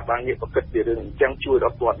ឋាភិបាលបានងាកប្រគិតពីរឿងអញ្ចឹងជួយដ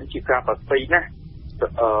ល់គាត់ជាការប្រស័យណា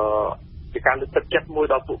ជាការលើកទឹកចិត្តមួយ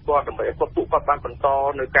ដល់ពួកគាត់ដើម្បីឲ្យពួកគាត់បានបន្ត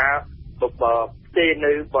នៅការផ្ទេរ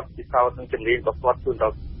នៅបទពិសោធន៍និងជំនាញរបស់គាត់ជូនដ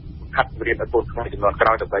ល់ខាត់រៀនឲ្យកូនខ្មែរចំនួនក្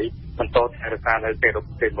រោយដើម្បីបន្តថែរក្សានៅទេរ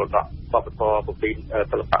មរតកវប្បធម៌ប្រពៃណី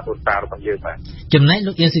សិល្បៈដូនតារបស់យើងបាទចំណែក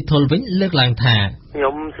លោកអៀនស៊ីធុលវិញលើកឡើងថាខ្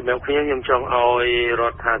ញុំសម្រាប់ខ្ញុំចង់ឲ្យរ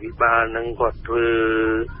ដ្ឋាភិបាលនឹងគាត់ធ្វើ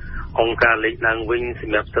អង្គការលេខឡើងវិញស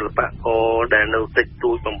ម្រាប់សិល្បករដែលនៅតិច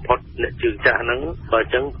តួចបំផុតអ្នកជើងចាស់ហ្នឹងបើអ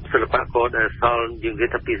ញ្ចឹងសិល្បករដែលសល់យើងនិយាយ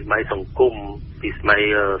ថាពីសម័យសង្គម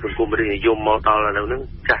រាជនិយមមកដល់ឥឡូវហ្នឹង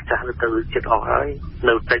ចាស់ទៅចិត្តអស់ហើយ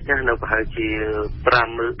នៅតិចណានៅប្រហែលជា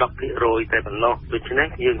5 ឬ 10% តែប៉ុណ្ណោះដូច្នេះ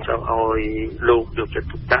យើងចង់ឲ្យលោកយកចិត្ត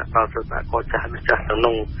ទុកដាក់ដល់សិល្បករចាស់ទាំង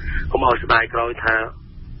នោះកុំឲ្យស្ដាយក្រោយថា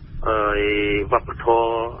វប្បធ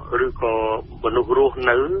ម៌ឬក៏មនុស្សរស់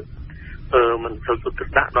នៅមិនចូលទឹក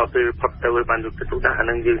ដាក់ដល់ពេលផុតទៅឲ្យបានយកទឹកដាក់អា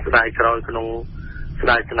នឹងយើងស្ដាយក្រោយក្នុងស្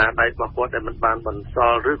ដាយស្នាដៃរបស់គាត់ដែលមិនបានបន្ស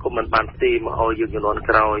ល់ឬក៏មិនបានផ្ទេរមកឲ្យយើងជំនាន់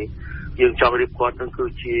ក្រោយយើងចង់រៀបគាត់នឹងគឺ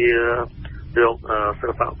ជាយកសិ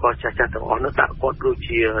ល្បករចាស់ទាំងអស់នោះដាក់គាត់ដូច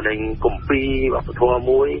ជានៃគម្ពីរវប្បធម៌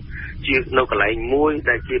មួយជានៅកន្លែងមួយ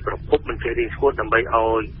ដែលជាប្រភពមិនចេះរៀនស្គាល់ដើម្បីឲ្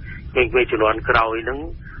យក្មេងៗជំនាន់ក្រោយហ្នឹង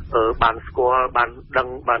បានស្គាល់បានដឹង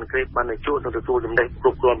បានក្រេបបានជួបទៅទទួលចំណេះគ្រ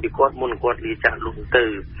ប់គ្រាន់ពីគាត់មុនគាត់លាចាកលោកទៅ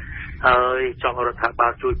ហើយចង់រដ្ឋាភិបា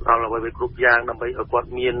លជួយផ្ដល់អ្វីៗគ្រប់យ៉ាងដើម្បីឲ្យគាត់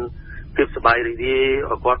មានភាពសប្បាយរីករាយ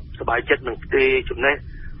ឲ្យគាត់សប្បាយចិត្តនឹងផ្ទេរចំណេះ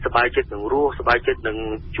សប្បាយចិត្តនឹងរស់សប្បាយចិត្តនឹង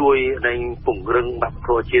ជួយនឹងពង្រឹងវប្បធ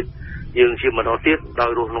ម៌ជាតិយើងជាមនុស្សទៀតដោ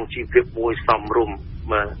យរស់ក្នុងជីវភាពមួយសមរម្យ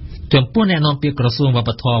បាទចំពោះអ្នកនាំពាក្យក្រសួងវប្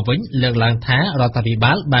បធម៌វិញលើកឡើងថារដ្ឋាភិ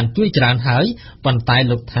បាលបានជួយច្រើនហើយប៉ុន្តែ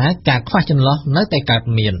លោកថាការខ្វះចន្លោះនៅតែកើត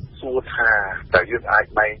មានសួរថាតើយើងអាច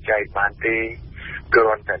បែងចែកបានទេគ្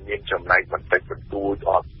រាន់តែមានចំណែកបន្តិចបន្តួច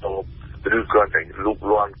អត់តបឬគ្រាន់តែលូក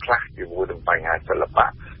លាន់ខ្លះជាមួយនឹងបញ្ហាសិល្បៈ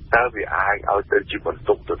តើវាអាចឲ្យទៅជាបន្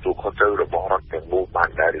ទុកទទួលខុសត្រូវរបស់រដ្ឋទាំងមូលបាន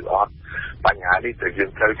ដែរឬអត់បញ្ហានេះត្រូវយើ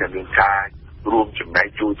ងត្រូវតែមានការរួមចំណែក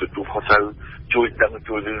ជួយទទួលខុសត្រូវជួយដឹង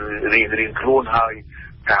ជួយរៀនខ្លួនហើយ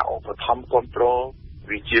ការឧបត្ថម្ភគ្រប់គ្រង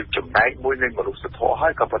វាជាចំណែកមួយនៃមនុស្សធម៌ហើ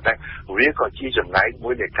យក៏ប៉ុន្តែវាក៏ជាចំណែកមួ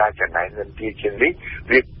យនៃការចំណែកនឹងទីជាងនេះ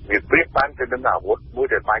វាប្រៀបបានទៅនឹងអាវុធមួយ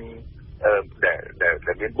ដែលបាញ់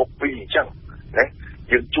ដែលមានបុកពីរអញ្ចឹងណា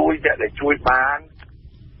យើងជួយអ្នកដែលជួយបាន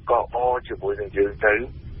ក៏អរជាមួយនឹងយើងទៅ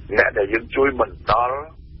អ្នកដែលយើងជួយមិនដល់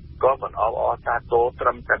ក៏មិនអបអរសាទរត្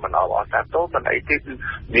រឹមតែមិនអបអរសាទរមិនអីទេគឺ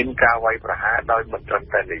មានការវាយប្រហារដោយមិនត្រឹម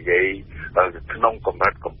តែនិយាយក្នុងកម្រិ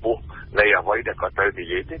តកម្ពស់នៃអ្វីដែលគាត់ត្រូវនិ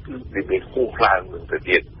យាយទេគឺវាមានខ្ពស់ឡើងទៅ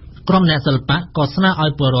ទៀតក្រុមអ្នកសិល្បៈក៏ស្នើឲ្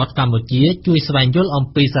យពលរដ្ឋកម្ពុជាជួយស្វែងយល់អំ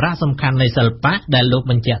ពីសារៈសំខាន់នៃសិល្បៈដែលលោក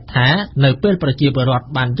បញ្ជាក់ថានៅពេលប្រជាពលរដ្ឋ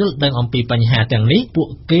បានយល់ដឹងអំពីបញ្ហាទាំងនេះពួក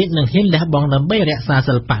គេនឹងហ៊ានលះបង់ដើម្បីរក្សា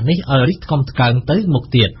សិល្បៈនេះឲ្យរីកថ្កុំថ្កើងទៅមុខ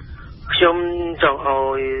ទៀតខ្ញុំចង់ឲ្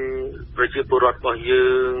យប្រជាពលរដ្ឋរបស់យើ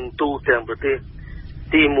ងទូទាំងប្រទេស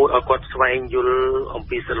ទីមួយឲ្យគាត់ស្វែងយល់អំ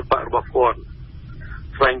ពីសិល្បៈរបស់គាត់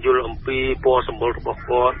ស្វែងយល់អំពីពណ៌សម្បុររបស់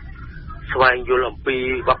គាត់ស្វែងយល់អំពី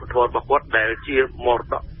វប្បធម៌របស់គាត់ដែលជាមរ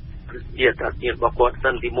តកជាអត្តសញ្ញាណរបស់គាត់សិ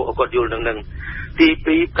នទីមួយឲ្យគាត់យល់នឹងទី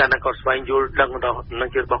ពីរកាលណាគាត់ស្វែងយល់ដឹងដល់នឹង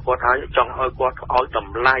ជារបស់គាត់ហើយចង់ឲ្យគាត់ឲ្យត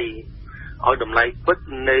ម្លៃពិត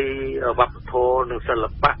នៃវប្បធម៌និងសិ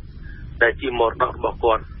ល្បៈដែលជាមរតករបស់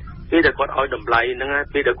គាត់ពេលដែលគាត់ឲ្យតម្លៃហ្នឹង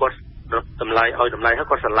ពេលដែលគាត់តម្លៃឲ្យតម្លៃហើយ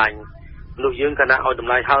គាត់ស្រឡាញ់មនុស្សយើងកាលណាឲ្យត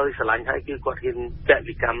ម្លៃហើយស្រឡាញ់ហើយគឺគាត់ហ៊ានព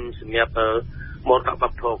លកម្មសម្រាប់មរតកវប្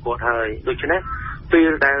បធម៌គាត់ហើយដូច្នេះពេ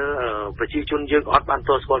លដែលប្រជាជនយើងអត់បានទ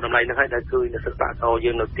ទួលស្គាល់តម្លៃហ្នឹងហើយដែលគឺនៅសិល្បករ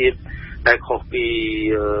យើងនៅទៀតដែលខុសពី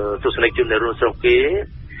ទស្សនិកជនដែលរស់ស្រុកគេ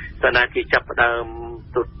កាលណាគេចាប់ផ្ដើម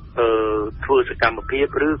ធ្វើសកម្មភា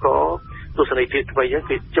ពឬក៏ទស្សនិកភាពថ្មីហ្នឹង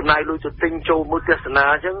គេចំណាយលុយទៅទិញចូលមើលទស្សនា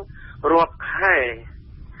អញ្ចឹងរាប់ខែ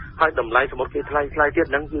ហើយតម្លៃសមុទ្រគេថ្លៃទៀត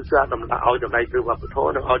ហ្នឹងគឺការតម្លៃឲ្យតម្លៃទៅវប្បធ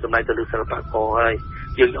ម៌និងឲ្យតម្លៃទៅលើសិល្បករហើយ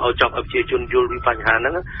យើងឲ្យចង់ឲ្យប្រជាជនយល់ពីបញ្ហាហ្នឹ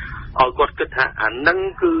ងឲ្យគាត់គិតថាអាហ្នឹង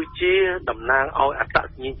គឺជាតំណាងឲ្យអត្តស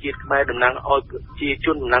ញ្ញាណជាតិខ្មែរតំណាងឲ្យប្រជាជ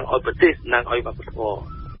នតំណាងឲ្យប្រទេសតំណាងឲ្យវប្បធម៌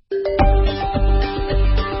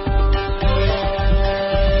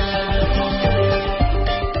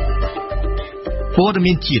ព័ត៌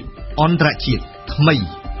មានជាតិអន្តរជាតិថ្មី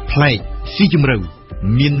ប្លែកស៊ីជម្រៅ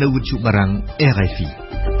មាននៅវិទ្យុបារាំង RFI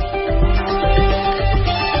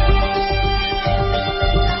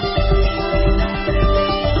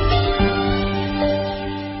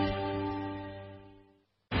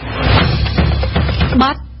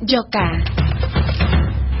បាត់យកការ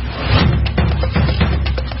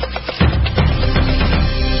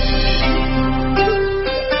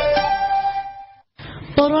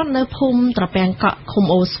នៅភូមិត្រពាំងកក់ឃុំ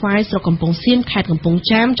អូស្វាយស្រុកកំពង់សៀមខេត្តកំពង់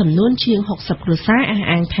ចាមចំនួនជាង60គ្រួសារអះ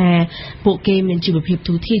អាងថាពួកគេមានជីវភាព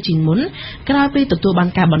ទូធាជាងមុនក្រោយពីទទួលបាន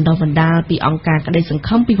ការបណ្ដុះបណ្ដាលពីអង្គការក្តីសង្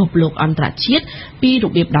ឃឹមពិភពលោកអន្តរជាតិពីរ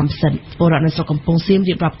បៀបដាំផ្សិតពលរដ្ឋនៅស្រុកកំពង់សៀម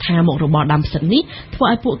រៀបរាប់ថាមុខរបរដាំផ្សិតនេះធ្វើ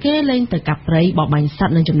ឲ្យពួកគេលែងទៅកាប់ព្រៃបរបាញ់ស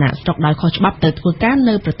ត្វនិងចំណាក់ស្រុកដោយខុសច្បាប់ទៅធ្វើការ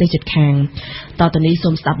នៅប្រទេសជិតខាងតទៅនេះសូ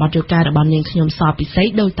មស្ដាប់បទរាយការណ៍របស់នាងខ្ញុំសពិសី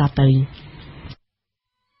ដូចតទៅ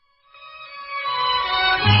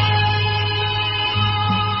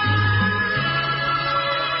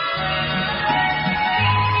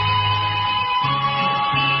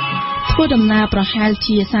ធ្វើដំណើរប្រហែល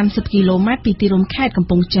ជា30គីឡូម៉ែត្រពីទីរួមខេត្តកំ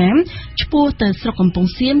ពង់ចាមឆ្ពោះទៅស្រុកកំពង់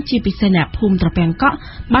សៀមជាពិសេសអ្នកភូមិត្រពាំងកក់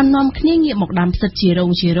បាននាំគ្នាងាកមកដាំផ្សិតជារ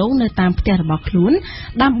ងនៅតាមផ្ទះរបស់ខ្លួន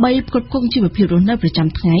ដើម្បីផ្គត់ផ្គង់ជីវភាពរស់នៅប្រចាំ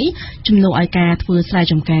ថ្ងៃជំនួសឲ្យការធ្វើស្រែ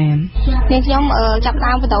ចម្ការនាងខ្ញុំចាប់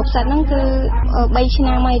ដើមបន្តផ្សិតហ្នឹងគឺ3ឆ្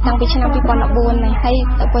នាំហើយតាំងពីឆ្នាំ2014នេះហើយ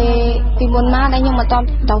ពេលពីមុនមកដែលខ្ញុំបន្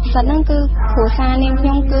តផ្សិតហ្នឹងគឺគ្រួសារនាងខ្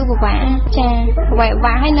ញុំគឺពិបាកចាពិ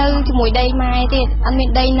បាកហើយនៅជាមួយដីម៉ែទៀតអត់មាន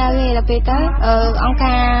ដីនៅទេពេលទៅអង្គ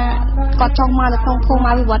ការគាត់ចុះមកនៅក្នុងភូមិ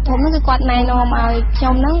អភិវឌ្ឍធំហ្នឹងគឺគាត់ណែនាំឲ្យខ្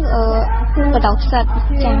ញុំហ្នឹងបន្តផ្សិត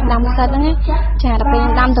ចាដាំផ្សិតហ្នឹងចាដល់ពេល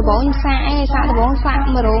ដាំដំបូងសាកដំបូងសាក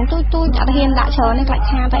មួយរងទូចអត់ហ៊ានដាក់ច្រើនទេខ្លាច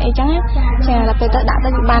ខាតតែអីចឹងចាដល់ពេលទៅដាក់ទៅ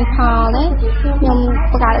បានផលទេខ្ញុំ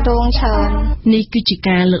បង្កើតរោងច្រើននេះគឺជា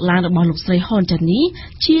ការលើកឡើងរបស់លោកស្រីហ៊ុនចានី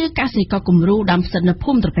ជាកសិករគំរូដាំផ្សិតនៅ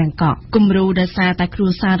ភូមិត្រពាំងកក់គំរូដែលសារតែគ្រួ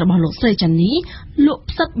សាររបស់លោកស្រីចានីលក់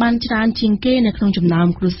ផ្សិតបានច្រើនជាងគេនៅក្នុងចំណោម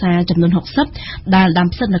គ្រួសារចំនួន60ដែលដាំ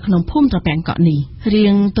ផ្សិតនៅក្នុងភូមិត្រពាំងកក់នេះរៀ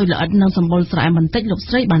ងទុយល្អិតនិងសម្បូរស្រែបន្តិចលោក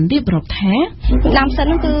ស្រីបានរៀបរាប់ថាដាំផ្សិត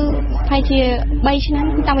ហ្នឹងគឺប្រហែលជា3ឆ្នាំ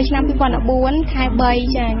តាំងពីឆ្នាំ2014ខែ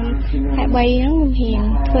3ចាខែ3ហ្នឹងខ្ញុំហ៊ាន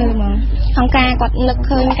ធ្វើមកអង្គការគាត់នឹក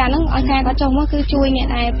ឃើញការហ្នឹងអង្គការគាត់ចុះមកគឺជួយអ្នក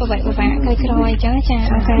ដែលពិបាកក្រីក្រអញ្ចឹងចា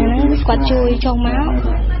អង្គការហ្នឹងគាត់ជួយចុះមក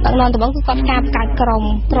ដល់ដំបូងគឺគាត់ការបង្កើតក្រុ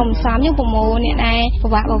មសំយើងប្រមូលអ្នកដែលពិ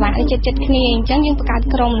បាកចិត្តគ្នាអញ្ចឹងយើងបង្កើត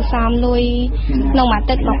ក្រុមសំលុយក្នុងមួយ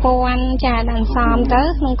ទឹក1000ចាដល់សំទៅ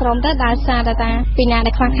ក្នុងក្រុមទៅដល់សារតាពីណា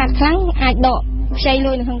ដែលខ្វះខាតខ្លាំងអាចដកខ្ចី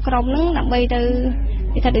លុយនៅក្នុងក្រុមហ្នឹងដើម្បីទៅ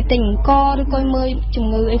គេថាដូចទិញអង្គឬក៏មើលជំ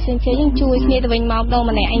ងឺអីផ្សេងៗយើងជួយគ្នាទៅវិញមកម្ដង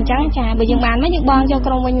ម្នាក់អីចឹងចាបើយើងបានមកយើងបងចូល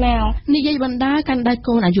ក្រុមវិញមកនិយាយបណ្ដាកាន់ដៃ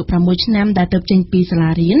កូនអាយុ6ឆ្នាំដែលទៅចេញពីសា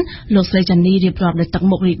លារៀនលោកស្រីចានីរៀបរាប់ដោយទឹក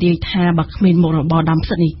មុខរីករាយថាបើគ្មានមុខរបរដាំផ្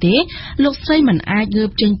សិតនេះទេលោកស្រីមិនអាចងើប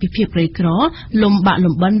ចេញពីភាពក្រីក្រលំបាក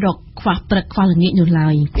លំបិនរកខ្វះព្រឹកខ្វះល្ងាចនោះឡើ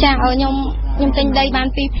យចាខ្ញុំទិញដីបាន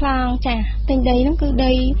2ប្លង់ចាទិញដីហ្នឹងគឺ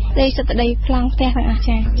ដីសិតដីប្លង់ផ្ទះទាំងអស់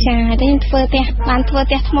ចាតែខ្ញុំធ្វើផ្ទះបានធ្វើ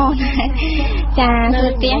ផ្ទះថ្មចាធ្វើ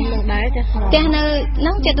ផ្ទះនៅហ្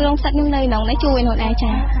នឹងចិត្តរោងផ្សិតខ្ញុំនៅក្នុងនេះជួយនោះដែរ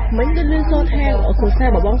ចាមិញគឺលឺសូថាគ្រួសា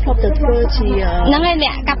របងធ្លាប់ទៅធ្វើជាហ្នឹងហើយអ្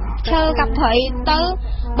នកកាប់ឈើកាប់ព្រៃទៅ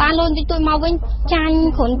បានលូនតិចតួចមកវិញចាញ់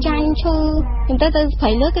គ្រុនចាញ់ឈើខ្ញុំទៅព្រៃ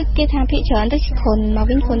លើគឺគេថាភាគច្រើនទៅគ្រុនមក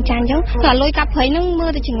វិញគ្រុនចាញ់អញ្ចឹងក៏លុយកាប់ព្រៃហ្នឹងមើ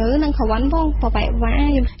លទៅជំងឺនឹងក្រវ៉ាន់ផងប្របែកវ៉ា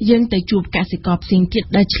យើងទៅជួបកសិករផ្សេងទៀត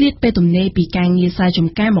ដែលឆ្លៀតពេលទំនេរពីការងារស្រែច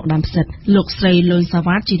ម្ការមកដាំផ្សិតលោកស្រីលុយសា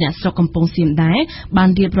វ៉ាតជាអ្នកស្រុកកំពង់សៀមដែរបាន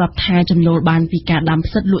រៀបរាប់ថាចំណូលបានពីការដាំ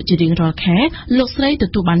ផ្សិតលក់ជារៀងរាល់ខែលោកស្រីទ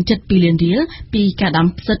ទួលបានជិត2លានរៀលពីការដាំ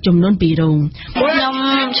ផ្សិតចំនួន2រោងខ្ញុំ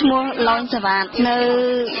ឈ្មោះលុយសាវ៉ាតនៅ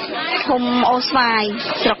ភូមិអូស្វាយ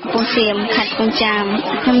ស្រុកកំពង់សៀមខេត្តកំពង់ចាម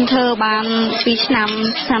ខ្ញុំធ្វើបាន2ឆ្នាំ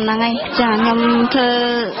ហ្នឹងហើយចាខ្ញុំធ្វើ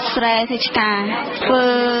ស្រែធ្វើឆ្ការធ្វើ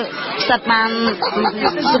ផ្សិតបាន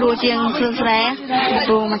ស្រួលជាងធ្វើស្រែ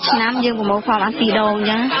ព្រោះមួយឆ្នាំយើងប្រមូលផលបាន2ដងអញ្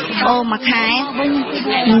ចឹងមួយខែ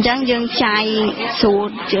អញ្ចឹងយើងចាយស្រួល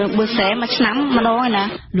ជាងបើស្រែមួយឆ្នាំម្ដងឯណា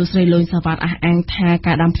លោកស្រីលុយសាវ៉ាតអះអាងថា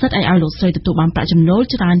ការដាំផ្សិតឲ្យលោកស្រីទទួលបានប្រាក់ចំណូល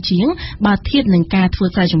ច្រើនជាងបើធៀបនឹងការធ្វើ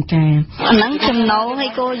ស្រែចម្ការអាហ្នឹងចំណូលឲ្យ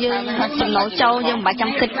គោយើងចំណូលចូលយើងមិនបាច់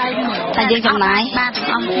ចាំគិតតែយើងចំណាយបានទាំង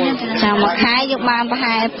អស់គ្នាចាមួយខែយើងបានប្រ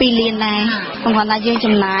ហែល2លានដែរគ្រាន់តែយើង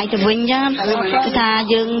ចំណាយទៅវិញអញ្ចឹងគឺថា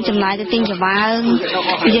យើងចំណាយទៅទិញច្បើង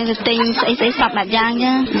យើងទៅទិញស្អីសពបែបយ៉ាងអ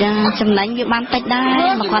ញ្ចឹងចំណេញវាបានតិចដែរ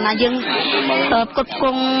មកគ្រាន់តែយើងផ្គត់ផ្គ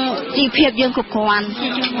ង់ជីវភាពយើងគ្រប់គ្រាន់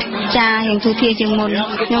ចាយើងទូធាជាងមុន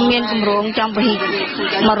ខ្ញុំមានគម្រោងចង់ពហិ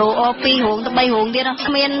1រោ2រោងទៅ3រោងទៀត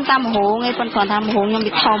គ្មានតាមរោងឯងប៉ុន្តែតាមរោងខ្ញុំ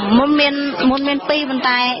វាធំមុនមាន2ប៉ុន្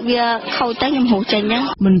តែវាខូចទៅខ្ញុំហូរចេញហ្នឹង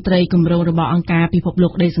មន្ត្រីគម្រោងរបស់អង្គការពិភពលោ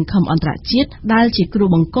កក្តីសង្ឃឹមអន្តរជាតិដែលជាគ្រូ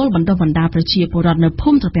បង្គោលបណ្ដុះបណ្ដាលប្រជាពលរដ្ឋនៅភូ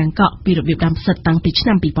មិត្រពាំងកក់ពីរបៀបដាំផ្សិតតាំងពីឆ្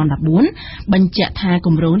នាំ2014បញ្ជាក់ថាគ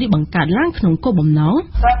ម្រោងនេះបង្កើតឡើងក្នុងគោលបំណង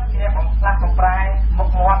ផ្លាស់បំប្រែមុខ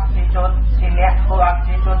មាត់ប្រជាជនជាអ្នកធ្វើឲ្យប្រ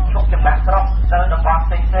ជាជនជុកចំណាក់ស្រុកទៅតំបន់ផ្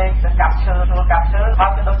សេងៗទៅកាប់ឈើចូលកាប់ឈើហើយ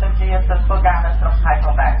ក៏ដូចទៅជាទៅធ្វើការនៅស្រុកថៃផ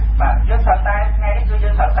ងដែរបាទយើងត្រូវតែថ្ងៃនេះគឺយើ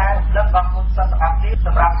ងត្រូវតែរំលឹកដល់គុណសិស្សទាំងអស់គ្នាស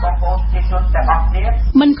ម្រាប់បងប្អូនប្រជាជនទាំងអស់គ្នា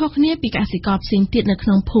មិនខុសគ្នា ពីកសិករផ្សេងទៀតនៅក្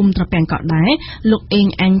នុងភូមិត្រពាំងកក់ដែរលោកអេង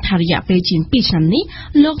អញថារយៈពេលជាង2ឆ្នាំនេះ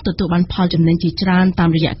លោកទទួលបានផលចំណេញជាច្រើនតាម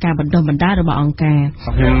រយៈការបណ្ដុះបណ្ដាលរបស់អង្គការ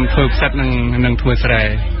ខ្ញុំធ្វើផ្សិតនឹងធ្វើស្រែ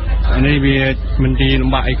នេះវាមិនទីលំ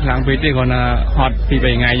បាកអីខ្លាំងពេកទេគ្រាន់តែហត់ពី3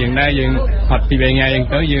ថ្ងៃយើងដែរយើងហត់ពី3ថ្ងៃហ្នឹង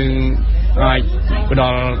ទៅយើងអាចផ្ដ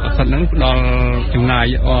ល់ផ្សិតហ្នឹងផ្ដល់ចំណាយ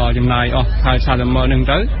អស់ហើយ30ម៉ឺនហ្នឹង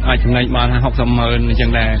ទៅអាចចំណេញបាន60ម៉ឺនអញ្ចឹង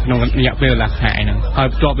ដែរក្នុងរយៈពេលកន្លះខែហ្នឹងហើយ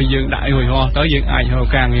បន្ទាប់ពីយើងដាក់រួចរាល់ទៅយើងអាចរក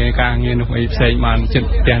ការងារនោះអីផ្សេងបានចិត្ត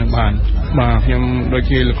ផ្ទះនឹងបានបាទខ្ញុំដូច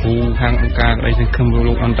ជាលោកគ្រូខាងអង្គការក្តីសង្ឃឹម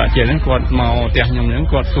លោកអន្តរជាតិហ្នឹងគាត់មកផ្ទះខ្ញុំហ្នឹង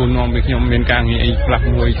គាត់សួរនាំពីខ្ញុំមានការងារអីខ្លះ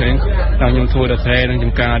មួយផ្សេងតែខ្ញុំធ្វើតែស្រែនិង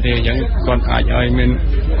ចំការទេអញ្ចឹងគាត់អាចឲ្យមាន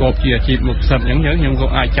កបជាអាជីពមុខផ្សិតអញ្ចឹងខ្ញុំក៏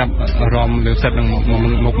អាចចាប់អារម្មណ៍លើផ្សិតនឹង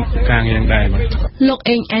មុខការងារហ្នឹងដែរបាទលោក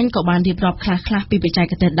អេងអញក៏បានរៀបរាប់ខ្លះពីបច្ចេក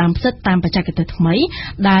ទេសដាំផ្សិតតាមបច្ចេកទេសថ្មី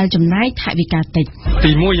ដែលចំណាយថវិកាតិច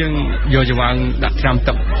ទី1យើងយកច្រវាងដាក់ត្រាំ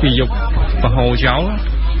ទឹកពីយប់ប្រហូរចោល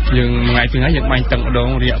យើងថ្ងៃពីថ្ងៃយើងបាញ់ទឹកម្ដង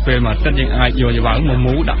រយៈពេលមួយអាទិត្យយើងអាចយកច្រវាងមក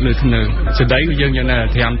មូលដាក់លើធ្នើសដីគឺយើងយកនៅ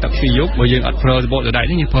ត្រាំទឹកពីយប់បើយើងអត់ប្រើរបបសដី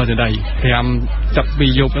នេះយើងប្រើសដីត្រាំទឹកពី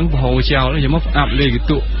យប់ហ្នឹងប្រហូរចោលយើងមកផ្អាប់លេខក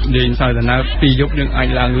តុលេងសើដំណើរពីយប់យើងអាច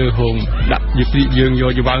ឡើងលើហងដាក់យើងយ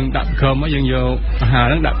កច្រវាងដាក់ក្រោមយើងយកអាហារ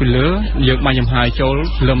ហ្នឹងដាក់ពីលើយើងបាញ់ចំហាយចូល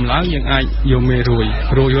លឹមឡើងយើងអាចយកមេរួ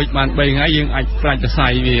យបាន3ថ្ងៃយើងអាចផ្លាច់សរសៃ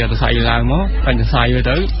វាសរសៃឡើងមកផ្លាច់សរសៃវា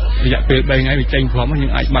ទៅរយៈពេល3ថ្ងៃវាចេញព្រមយើ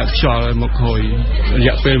ងអាចបើកខ្យល់មកក្រោយរ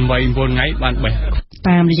យៈពេល8-9ថ្ងៃបានបេះ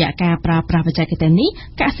តាមរយៈការប្រើប្រាស់បច្ចេកទេសនេះ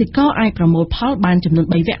កសិករអាចប្រមូលផលបានចំនួន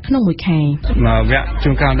3វគ្គក្នុងមួយខែវគ្គជួ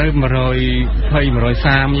នកាលទៅ120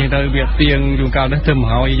 130យ៉ាងទៅវាទៀងជួនកាលទៅទៅ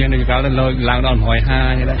100យ៉ាងទៅជួនកាលទៅឡើងដល់150យ៉ា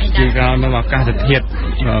ងដែរជួនកាលនៅអាកាសធា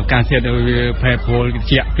តុវាប្រែប្រួល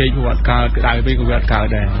ជាក់ពេកវាអត់កើតក្តៅពេកក៏វាអត់កើត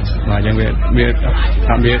ដែរបាទយ៉ាងវាប្រែ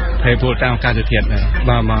ប្រួលតាមអាកាសធាតុដែរ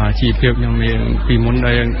បាទជីវភាពខ្ញុំមានពីមុនដ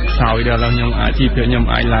ល់ក្រោយដល់ខ្ញុំអាចជីវភាពខ្ញុំ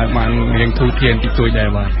អាចឡើងបានរៀងធូរធានតិចតួចដែរ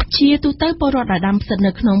បាទជាទូទៅពលរដ្ឋដែលដាំផ្សិត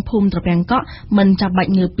នៅក្នុងភូមិត្រពាំងកក់មិនចាំបា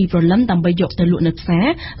ច់ងើបពីព្រលឹមដើម្បីយកទៅលក់នៅផ្សារ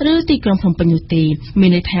ឬទីក្រុងភ្នំពេញនោះទេមា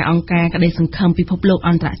នន័យថាអង្គការក្តីសង្ឃឹមពិភពលោក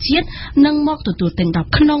អន្តរជាតិនឹងមកទទួលទិញ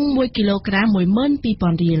10ក្នុង1គីឡូក្រាម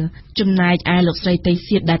 12,000 រៀលចំណែកឯលោកស្រីតេ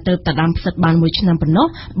សៀតដែលទៅតែដាំផ្សិតបាន1ឆ្នាំប៉ុណ្ណោះ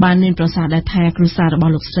បានមានប្រសាសន៍ដែរថាគ្រួសាររប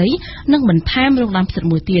ស់លោកស្រីនឹងបន្ថែមរោងដាំផ្សិត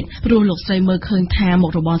មួយទៀតព្រោះលោកស្រីមើលឃើញថាមុ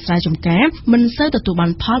ខរបរស្រែចម្ការមិនសូវទទួលបា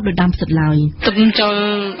នផលដោយដាំផ្សិតឡើយទុំចូល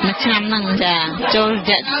មួយឆ្នាំហ្នឹងចាចូលរ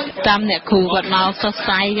យៈតាមអ្នកគ្រូគាត់មកសរ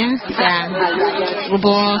សៃចារប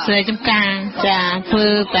រស្រែចម្ការចាធ្វើ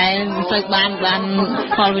តែមិនសូវបាន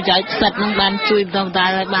ផលប្រយោជន៍ផ្សិតហ្នឹងបានជួយបន្តដ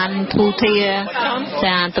ល់ឲ្យបានធូរធារ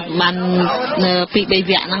ចាទឹកបាន2-3វគ្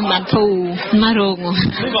គហ្នឹងបានធូរមករោង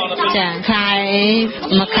ចាខែ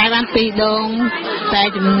មួយខែបាន2ដងតែ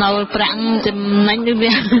ចំណូលប្រាក់ចំណេញដូច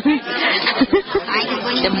វា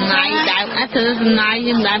ចំណាយដើមធ្វើចំណាយ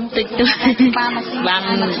យើងដើមតិចទៅបាន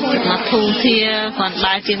មកធូរធារគាត់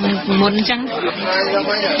ដើរជាងមុនអញ្ចឹង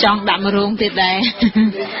ចង់ដាក់រោងទៀតដែរ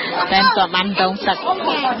តែក៏បានតងទឹក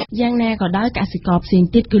យ៉ាងណាក៏ដោយកសិករផ្សេង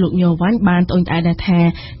ទៀតគឺលោកញោវ៉ាញ់បានត្អូញត្អែរថា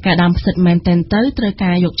ការដាំផ្សិតមែនតែនទៅត្រូវ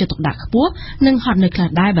ការយកចិត្តទុកដាក់ខ្ពស់និងហត់នៅខ្លះ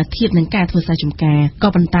ដែរបើធៀបនឹងការធ្វើស្រែចម្ការក៏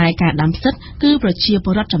ប៉ុន្តែការដាំផ្សិតគឺប្រជាព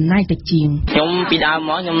លរដ្ឋចំណាយតិចជាងខ្ញុំពីដើម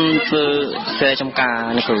មកខ្ញុំធ្វើស្រែចម្ការ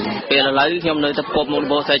នេះគឺពេលឥឡូវខ្ញុំនៅតែប្រកបមុខរ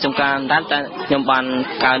បរស្រែចម្ការតែខ្ញុំបាន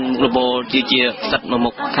កើនរបរជាផ្សិតមួយមុ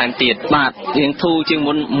ខថែមទៀតបាទរៀងធូរជាង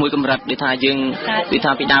មុនមួយកម្រិតដូចថាយើងដូច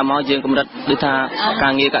ថាពីដើមមកយើងកម្រិតដូចថាកា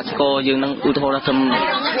រងារកសិករយើងនឹងឧទាហរណ៍ថា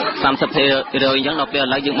30% អញ្ចឹងដល់ពេលឥ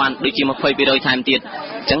ឡូវយើងបានដូចជា20% ថែមទៀត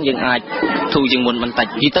អញ្ចឹងយើងអាចធូរជាងមុនបន្តិច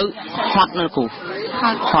និយាយទៅហត់ណាស់គ្រូ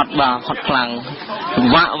ហត់ខ្លាំង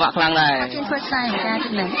វាក់ខ្លាំងដែរធ្វើខ្សែការ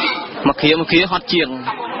ចំណេះមកគ្រាហត់ជាង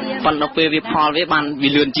ប៉ុន្តែពេលវាផលវាបានវា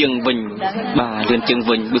លឿនជាងវិញបាទលឿនជាង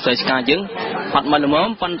វិញបើស្រែឆ្ការយើងហត់មិនល្មម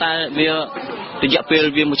ប៉ុន្តែវារយៈពេល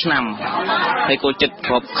វា1ឆ្នាំហើយក៏ចិត្ត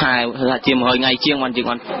គ្រប់ខែថាជា100ថ្ងៃជាងបានយើង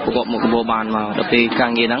អត់ប្រកបមុខរបរបានមកដល់ពេលកា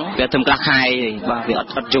រងារហ្នឹងវាត្រឹមខ្លះខែទេបាទវាអត់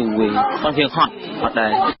យូរទេប៉ុន្តែវាហត់ដែ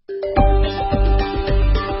រ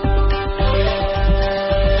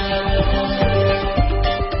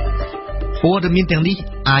ព័ត៌មានទាំងនេះ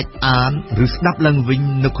អាចអានឬស្ដាប់ឡើងវិញ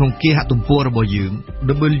នៅក្នុងគេហទំព័ររបស់យើង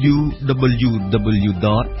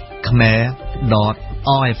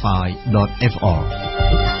www.khmer.rfi.fr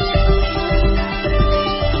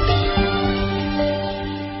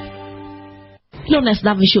លោកអ្នកស្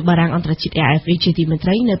ដាប់វិទ្យុបារាំងអន្តរជាតិ RFI ជាទីមេត្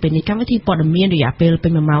រីនៅពេលនេះកម្មវិធីព័ត៌មានរយៈពេលពេ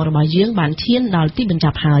ញ1ម៉ោងរបស់យើងបានឈានដល់ទីបញ្ច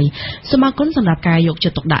ប់ហើយសូមអរគុណសម្រាប់ការយកចិ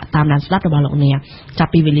ត្តទុកដាក់តាមដានស្ដាប់របស់លោកអ្នកចា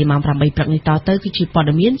ប់ពីវេលាម៉ោង 8 ព្រឹកនេះតទៅគឺជាព័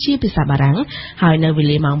ត៌មានជាភាសាបារាំងហើយនៅវេ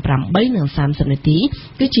លាម៉ោង 8:30 នាទី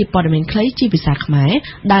គឺជាព័ត៌មានខ្លីជាភាសាខ្មែរ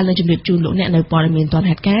ដែលនឹងជម្រាបជូនលោកអ្នកនៅព័ត៌មានទាន់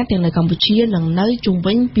ហេតុការណ៍ទាំងនៅកម្ពុជានិងនៅជុំ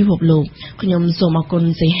វិញពិភពលោកខ្ញុំសូមអរគុណ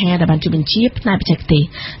សីហាដែលបានជួយបញ្ជាផ្នែកបច្ចេកទេស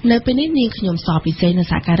នៅពេលនេះនាងខ្ញុំសពិសេសនៅ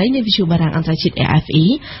សហការីនៃវិទ្យុបារាំងអន្តរជាតិ RFI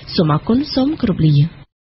សូមអរគុណសូមគោរពលា